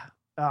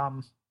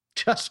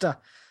just a.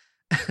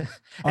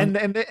 and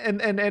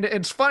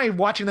it's funny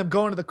watching them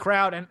go into the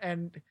crowd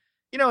and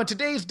in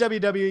today's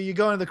WWE, you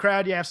go into the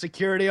crowd, you have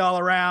security all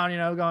around,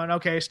 going,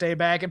 okay, stay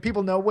back, and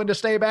people know when to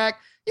stay back.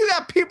 You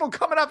got people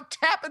coming up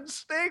tapping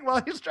Sting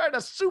while he's trying to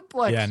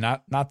suplex. Yeah,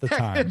 not the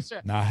time.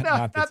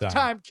 not the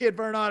time, kid,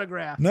 for an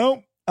autograph.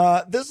 Nope.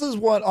 This is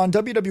what on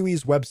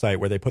WWE's website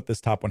where they put this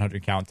top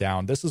 100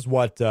 countdown. This is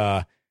what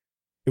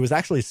it was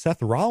actually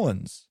Seth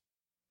Rollins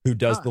who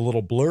does the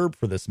little blurb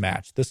for this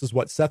match. This is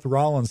what Seth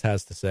Rollins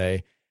has to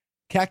say.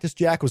 Cactus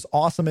Jack was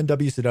awesome in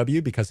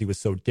WCW because he was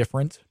so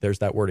different. There's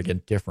that word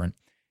again, different.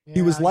 Yeah,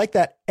 he was like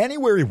that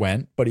anywhere he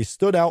went, but he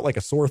stood out like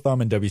a sore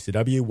thumb in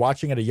WCW.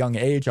 Watching at a young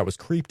age, I was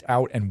creeped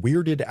out and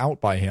weirded out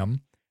by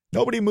him.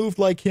 Nobody moved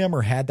like him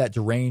or had that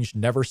deranged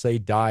never say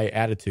die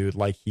attitude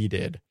like he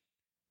did.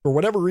 For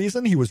whatever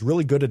reason, he was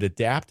really good at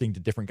adapting to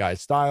different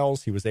guys'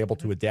 styles. He was able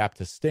to adapt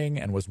to Sting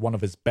and was one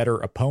of his better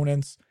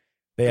opponents.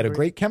 They had a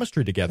great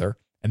chemistry together,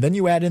 and then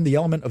you add in the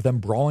element of them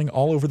brawling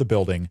all over the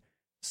building.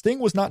 Sting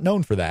was not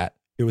known for that.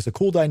 It was a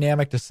cool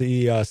dynamic to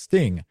see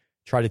Sting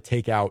try to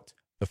take out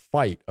the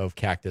fight of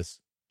Cactus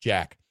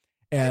Jack.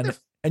 And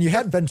you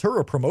had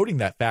Ventura promoting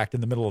that fact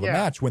in the middle of the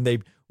match when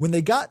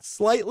they got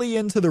slightly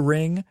into the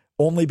ring,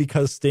 only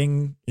because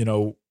Sting,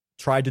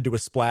 tried to do a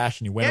splash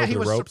and he went over the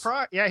ropes.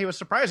 He was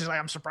surprised. He's like,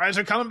 I'm surprised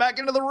they're coming back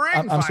into the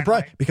ring. I'm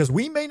surprised because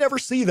we may never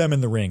see them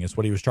in the ring, is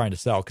what he was trying to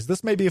sell, because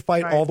this may be a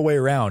fight all the way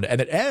around. And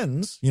it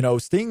ends,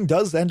 Sting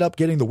does end up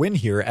getting the win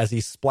here as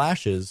he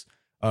splashes.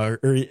 Or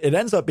it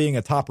ends up being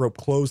a top rope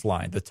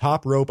clothesline, the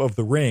top rope of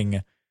the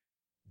ring,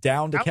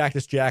 down to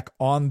Cactus Jack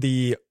on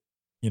the,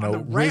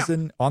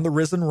 risen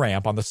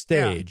ramp on the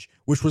stage,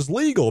 which was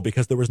legal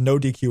because there was no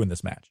DQ in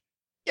this match.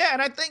 Yeah,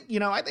 and I think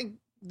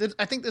this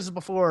is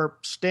before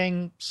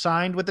Sting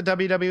signed with the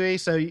WWE,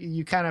 so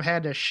you kind of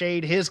had to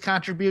shade his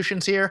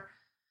contributions here.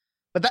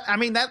 But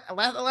that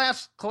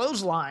last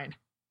clothesline,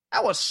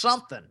 that was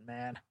something,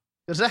 man,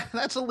 because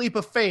that's a leap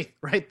of faith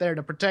right there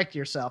to protect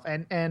yourself.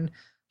 And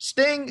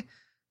Sting.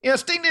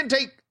 Sting didn't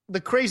take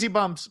the crazy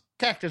bumps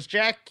Cactus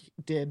Jack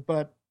did,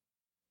 but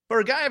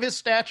for a guy of his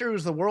stature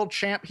who's the world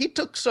champ, he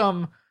took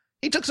some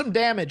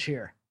damage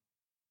here.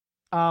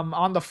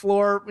 On the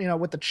floor,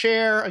 with the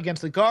chair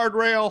against the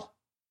guardrail,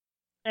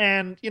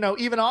 and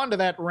even onto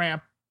that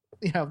ramp,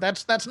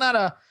 that's not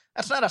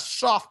a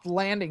soft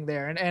landing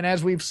there. And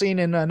as we've seen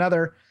in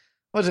another,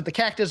 was it the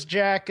Cactus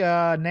Jack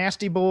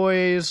Nasty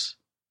Boys?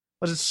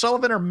 Was it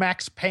Sullivan or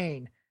Max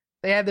Payne?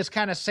 They had this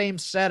kind of same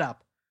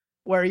setup,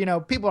 where,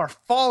 people are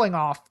falling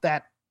off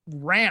that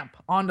ramp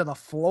onto the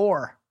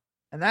floor.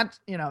 And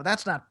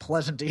that's not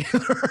pleasant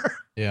either.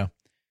 Yeah.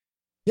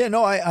 Yeah,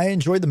 no, I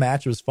enjoyed the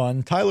match. It was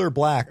fun.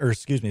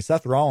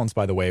 Seth Rollins,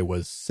 by the way,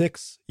 was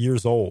 6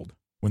 years old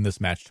when this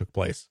match took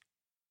place.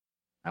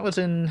 That was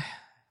in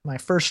my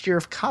first year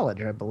of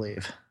college, I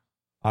believe.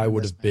 I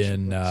would have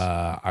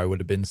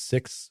been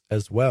 6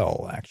 as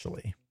well,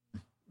 actually.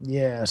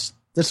 Yes.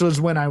 This was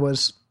when I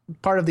was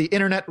part of the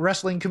internet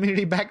wrestling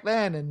community back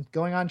then and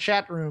going on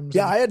chat rooms.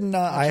 Yeah, I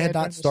had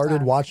not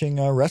started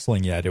watching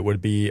wrestling yet. It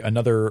would be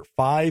another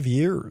 5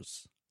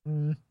 years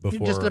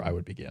before I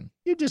would begin.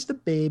 You're just a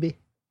baby.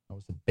 I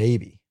was a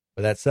baby.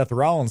 But that Seth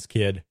Rollins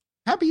kid.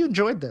 Happy you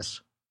enjoyed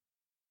this.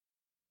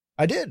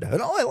 I did.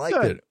 I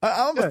liked it.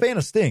 I'm a fan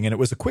of Sting, and it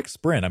was a quick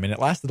sprint. I mean, it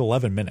lasted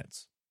 11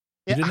 minutes.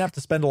 You didn't have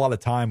to spend a lot of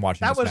time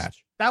watching this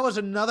match. That was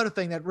another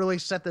thing that really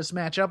set this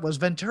match up was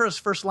Ventura's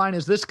first line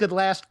is this could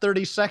last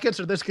 30 seconds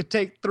or this could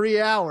take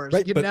 3 hours.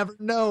 Right, you never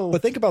know.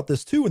 But think about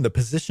this, too, in the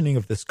positioning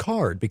of this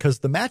card, because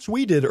the match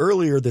we did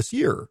earlier this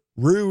year,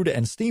 Rude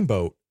and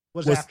Steamboat,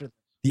 was after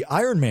the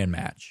Iron Man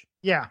match.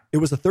 Yeah. It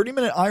was a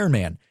 30-minute Iron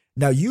Man.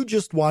 Now, you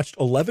just watched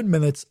 11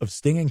 minutes of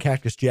Sting and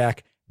Cactus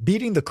Jack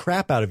beating the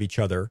crap out of each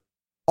other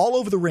all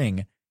over the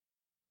ring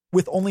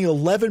with only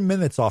 11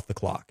 minutes off the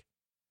clock.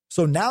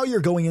 So now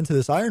you're going into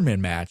this Iron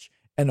Man match,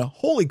 and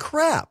holy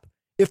crap,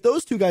 if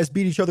those two guys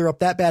beat each other up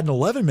that bad in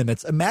 11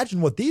 minutes, imagine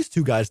what these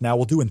two guys now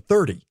will do in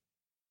 30.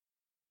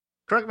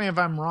 Correct me if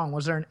I'm wrong.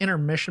 Was there an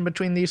intermission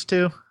between those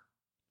two?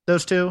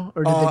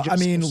 Or did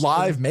they just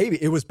live, maybe.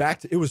 It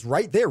was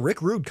right there.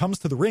 Rick Rude comes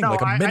to the ring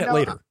a minute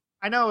later.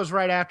 I know it was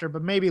right after,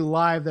 but maybe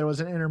live there was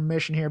an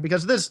intermission here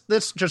because this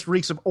just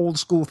reeks of old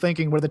school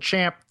thinking where the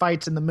champ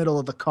fights in the middle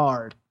of the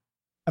card.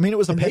 I mean, it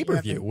was a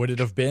pay-per-view.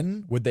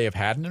 Would they have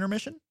had an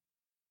intermission?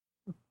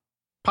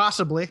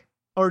 Possibly.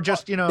 Or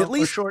just, at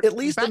least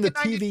in the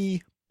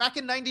TV. Back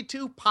in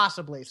 92,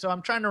 possibly. So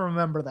I'm trying to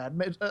remember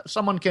that.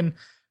 Someone can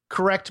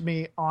correct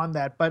me on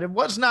that. But it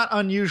was not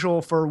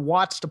unusual for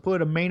Watts to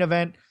put a main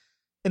event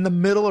in the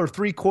middle or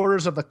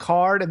 3/4 of the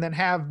card and then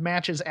have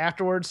matches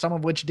afterwards, some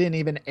of which didn't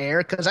even air,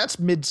 because that's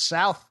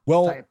Mid-South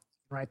type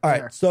right there.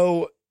 All right,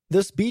 so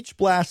this Beach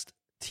Blast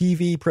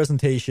TV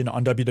presentation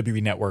on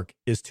WWE Network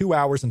is 2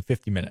 hours and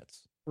 50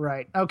 minutes.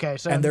 Right. Okay.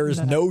 So and there is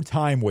no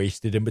time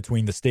wasted in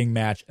between the Sting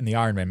match and the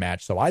Iron Man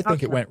match. So I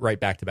think it went right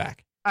back to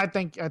back. I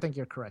think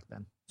you're correct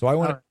then.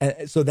 So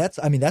so that's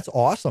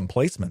awesome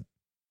placement.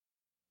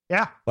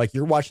 Yeah. Like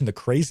you're watching the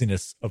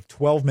craziness of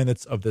 12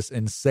 minutes of this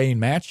insane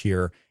match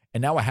here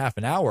and now a half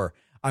an hour.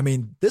 I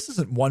mean, this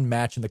isn't one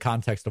match in the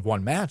context of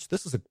one match.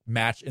 This is a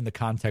match in the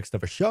context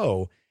of a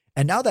show.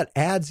 And now that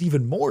adds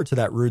even more to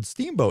that Rude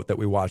Steamboat that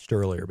we watched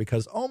earlier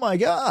because, oh my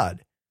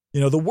God,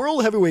 the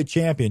World Heavyweight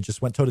Champion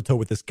just went toe-to-toe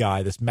with this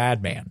guy, this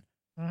madman,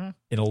 in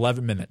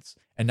 11 minutes.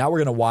 And now we're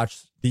going to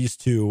watch these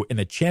two in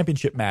a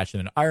championship match, in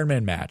an Iron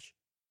Man match.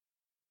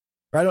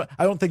 I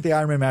don't think the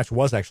Iron Man match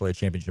was actually a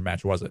championship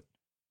match, was it?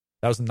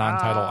 That was a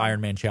non-title Iron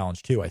Man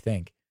challenge too, I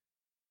think.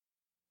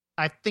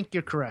 I think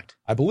you're correct.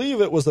 I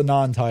believe it was a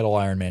non-title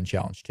Iron Man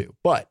challenge too.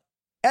 But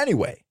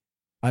anyway,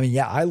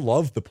 I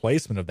love the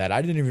placement of that.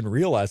 I didn't even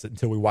realize it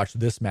until we watched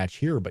this match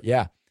here. But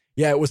yeah,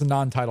 it was a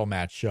non-title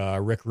match.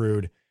 Rick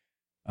Rude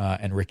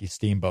and Ricky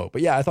Steamboat.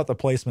 But yeah, I thought the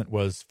placement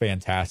was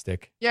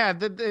fantastic. Yeah,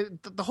 the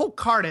whole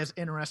card has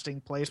interesting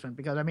placement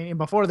because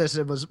before this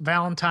it was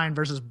Valentine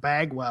versus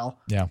Bagwell.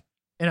 Yeah.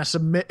 In a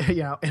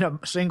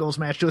singles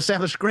match to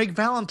establish Greg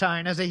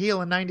Valentine as a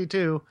heel in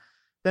 92,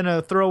 then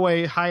a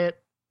throwaway Hyatt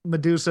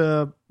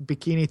Medusa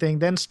bikini thing,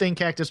 then Sting,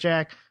 Cactus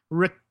Jack,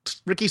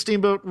 Ricky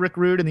Steamboat, Rick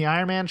Rude in the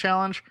Iron Man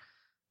challenge,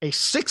 a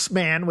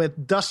 6-man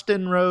with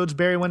Dustin Rhodes,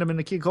 Barry Windham, and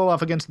Nikita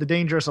Koloff against the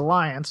Dangerous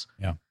Alliance.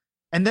 Yeah.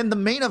 And then the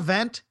main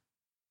event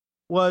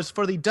was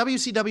for the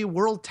WCW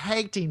World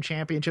Tag Team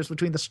Championships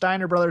between the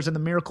Steiner Brothers and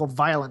the Miracle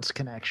Violence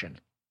Connection.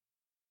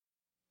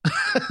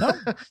 No.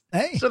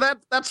 Hey. So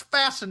that's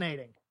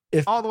fascinating.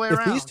 All the way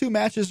around. If these two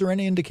matches are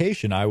any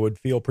indication, I would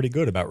feel pretty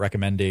good about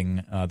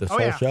recommending this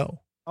whole show.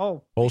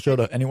 Whole show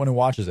to anyone who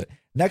watches it.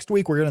 Next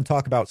week, we're going to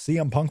talk about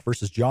CM Punk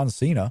versus John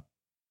Cena.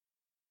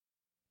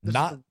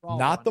 Not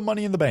the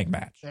Money in the Bank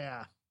match.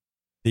 Yeah.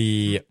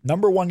 The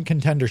number one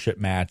contendership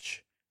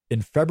match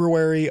in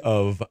February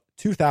of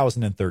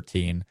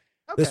 2013.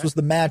 Okay. This was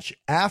the match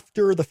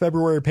after the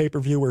February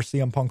pay-per-view where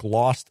CM Punk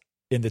lost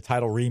in the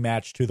title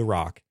rematch to The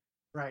Rock.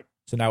 Right.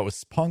 So now it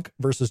was Punk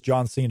versus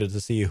John Cena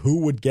to see who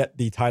would get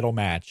the title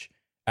match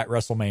at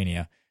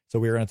WrestleMania. So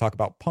we're going to talk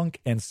about Punk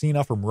and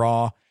Cena from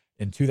Raw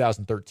in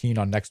 2013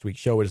 on next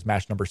week's show. It is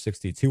match number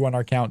 62 on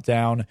our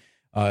countdown.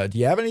 Do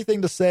you have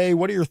anything to say?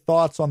 What are your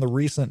thoughts on the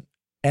recent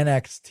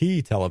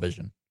NXT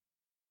television?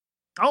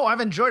 Oh,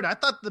 I've enjoyed it.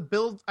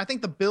 I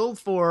think the build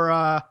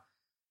for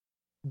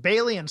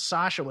Bayley and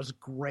Sasha was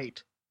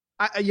great.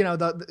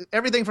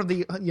 Everything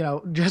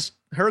from just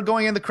her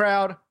going in the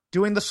crowd,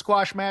 doing the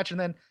squash match, and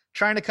then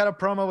trying to cut a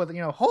promo with,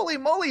 holy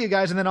moly, you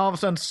guys. And then all of a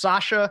sudden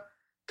Sasha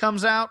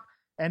comes out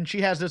and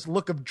she has this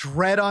look of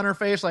dread on her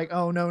face. Like,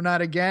 oh no,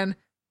 not again.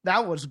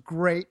 That was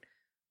great.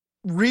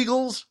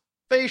 Regal's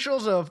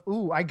facials of,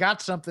 ooh, I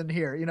got something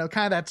here.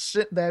 Kind of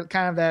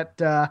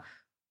that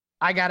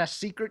I got a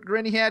secret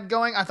grin he had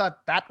going. I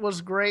thought that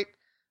was great.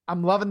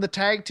 I'm loving the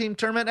tag team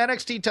tournament.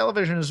 NXT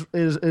television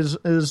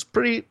is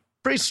pretty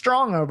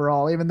strong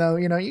overall, even though,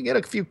 you get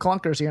a few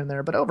clunkers here and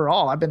there, but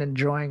overall I've been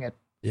enjoying it.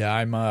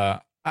 Yeah,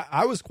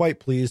 I was quite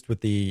pleased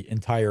with the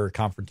entire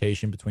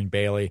confrontation between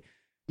Bayley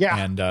Yeah.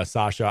 and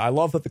Sasha. I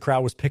love that the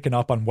crowd was picking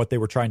up on what they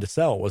were trying to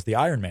sell was the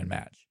Iron Man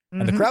match.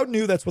 And the crowd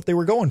knew that's what they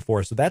were going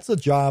for. So that's a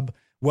job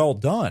well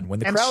done. When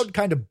the crowd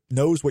kind of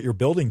knows what you're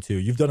building to,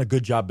 you've done a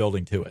good job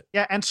building to it.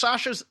 Yeah, and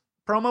Sasha's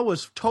promo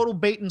was total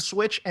bait and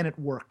switch, and it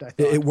worked, I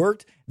thought. It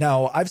worked.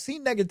 Now, I've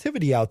seen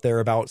negativity out there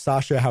about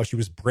Sasha, how she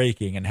was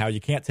breaking and how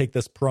you can't take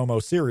this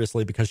promo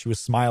seriously because she was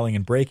smiling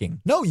and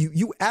breaking. No,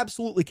 you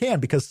absolutely can,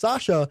 because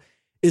Sasha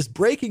is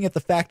breaking at the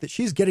fact that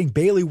she's getting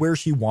Bayley where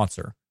she wants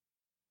her,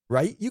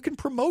 right? You can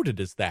promote it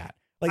as that.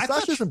 Like,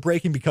 Sasha isn't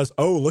breaking because,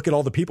 oh, look at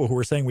all the people who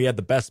are saying we had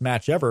the best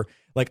match ever.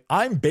 Like,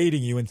 I'm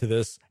baiting you into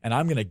this, and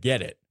I'm going to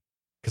get it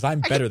because I'm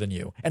better than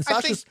you. And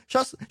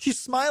she's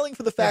smiling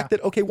for the fact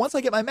that, okay, once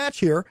I get my match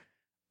here,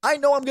 I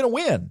know I'm going to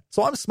win.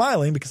 So I'm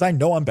smiling because I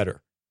know I'm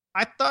better.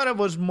 I thought it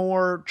was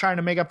more trying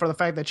to make up for the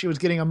fact that she was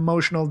getting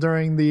emotional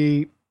during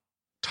the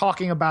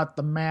talking about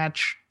the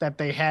match that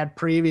they had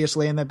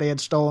previously and that they had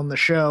stolen the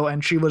show,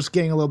 and she was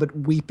getting a little bit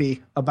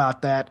weepy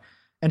about that.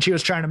 And she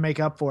was trying to make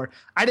up for it.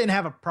 I didn't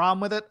have a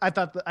problem with it. I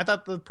thought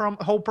the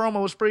whole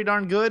promo was pretty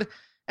darn good.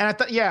 And I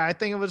thought, I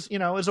think it was,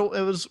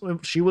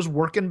 she was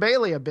working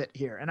Bayley a bit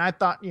here. And I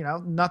thought,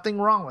 nothing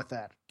wrong with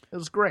that. It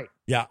was great.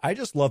 Yeah, I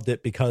just loved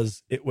it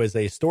because it was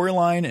a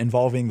storyline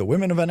involving the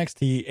women of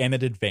NXT and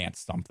it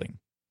advanced something.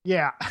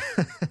 Yeah.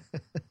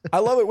 I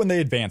love it when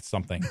they advance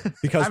something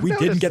because we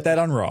didn't get that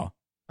on Raw.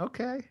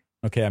 Okay,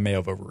 I may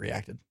have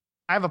overreacted.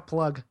 I have a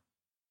plug.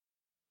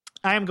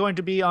 I am going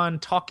to be on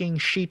Talking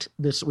Sheet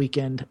this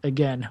weekend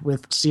again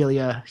with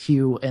Celia,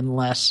 Hugh, and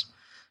Les,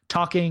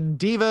 talking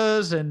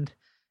divas and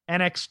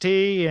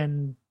NXT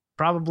and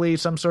probably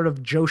some sort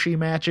of Joshi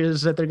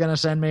matches that they're going to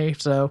send me.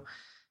 So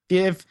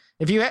if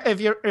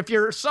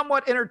you're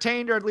somewhat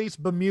entertained or at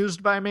least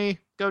bemused by me,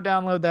 go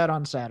download that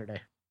on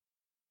Saturday.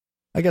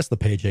 I guess the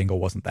page angle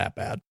wasn't that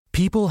bad.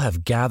 People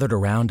have gathered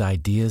around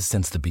ideas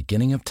since the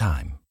beginning of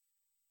time.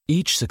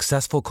 Each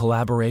successful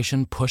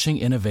collaboration pushing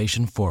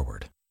innovation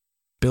forward,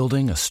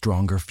 building a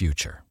stronger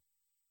future.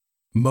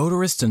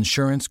 Motorists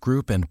Insurance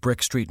Group and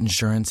Brick Street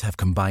Insurance have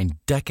combined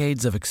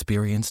decades of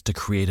experience to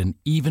create an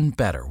even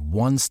better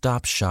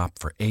one-stop shop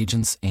for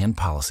agents and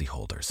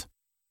policyholders,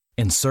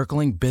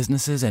 encircling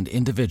businesses and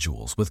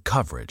individuals with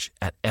coverage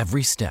at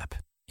every step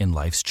in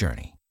life's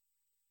journey.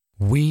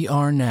 We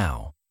are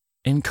now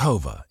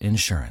Encova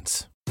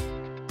Insurance.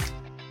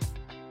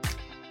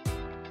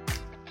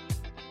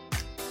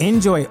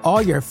 Enjoy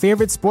all your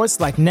favorite sports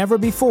like never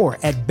before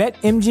at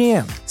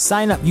BetMGM.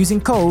 Sign up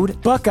using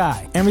code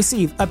Buckeye and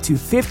receive up to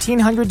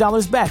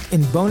 $1,500 back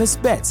in bonus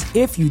bets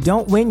if you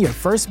don't win your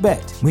first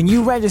bet. When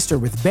you register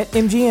with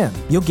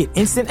BetMGM, you'll get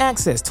instant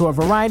access to a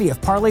variety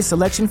of parlay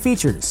selection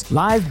features,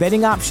 live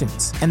betting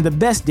options, and the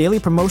best daily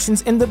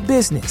promotions in the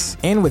business.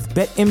 And with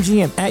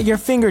BetMGM at your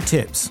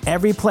fingertips,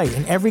 every play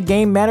and every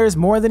game matters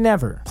more than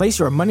ever. Place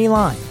your money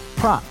line,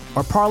 prop,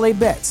 or parlay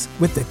bets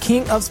with the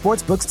king of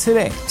sportsbooks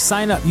today.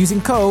 Sign up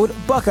using code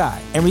Buckeye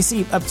and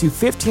receive up to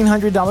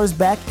 $1,500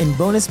 back in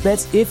bonus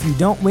bets if you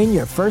don't win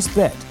your first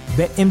bet.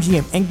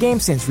 BetMGM and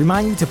GameSense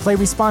remind you to play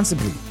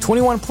responsibly.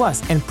 21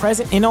 plus and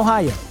present in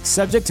Ohio,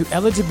 subject to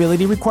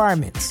eligibility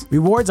requirements.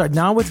 Rewards are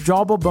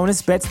non-withdrawable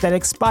bonus bets that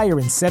expire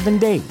in 7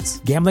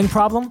 days. Gambling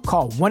problem?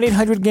 Call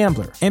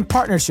 1-800-GAMBLER. In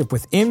partnership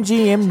with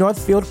MGM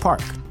Northfield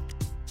Park.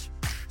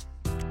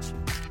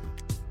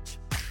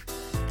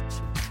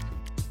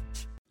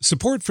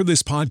 Support for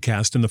this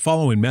podcast and the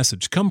following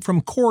message come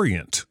from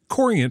Corient.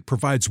 Corient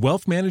provides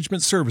wealth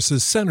management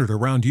services centered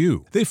around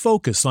you. They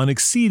focus on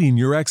exceeding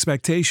your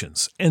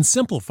expectations and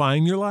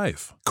simplifying your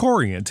life.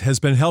 Corient has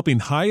been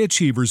helping high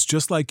achievers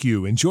just like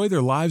you enjoy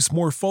their lives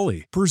more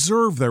fully,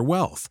 preserve their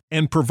wealth,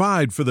 and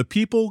provide for the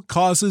people,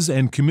 causes,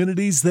 and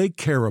communities they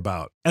care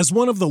about. As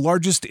one of the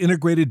largest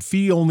integrated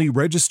fee-only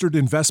registered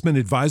investment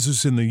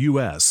advisors in the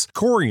U.S.,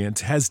 Corient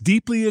has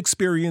deeply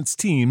experienced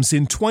teams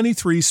in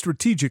 23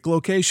 strategic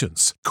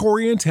locations.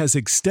 Corient has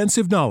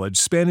extensive knowledge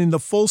spanning the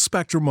full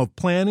spectrum of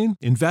planning,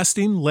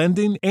 investing,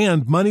 lending,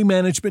 and money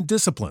management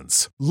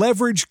disciplines.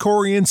 Leverage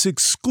Corient's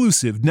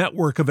exclusive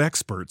network of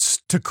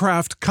experts to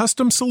craft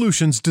custom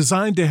solutions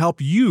designed to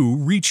help you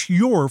reach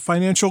your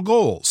financial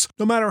goals,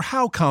 no matter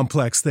how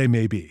complex they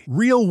may be.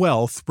 Real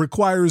wealth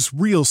requires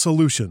real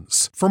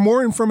solutions. For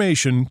more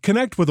information,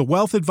 connect with a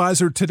wealth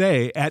advisor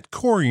today at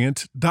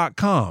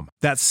Corient.com.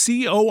 That's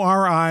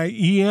Corient.com.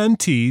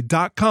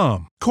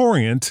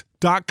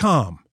 Corient.com.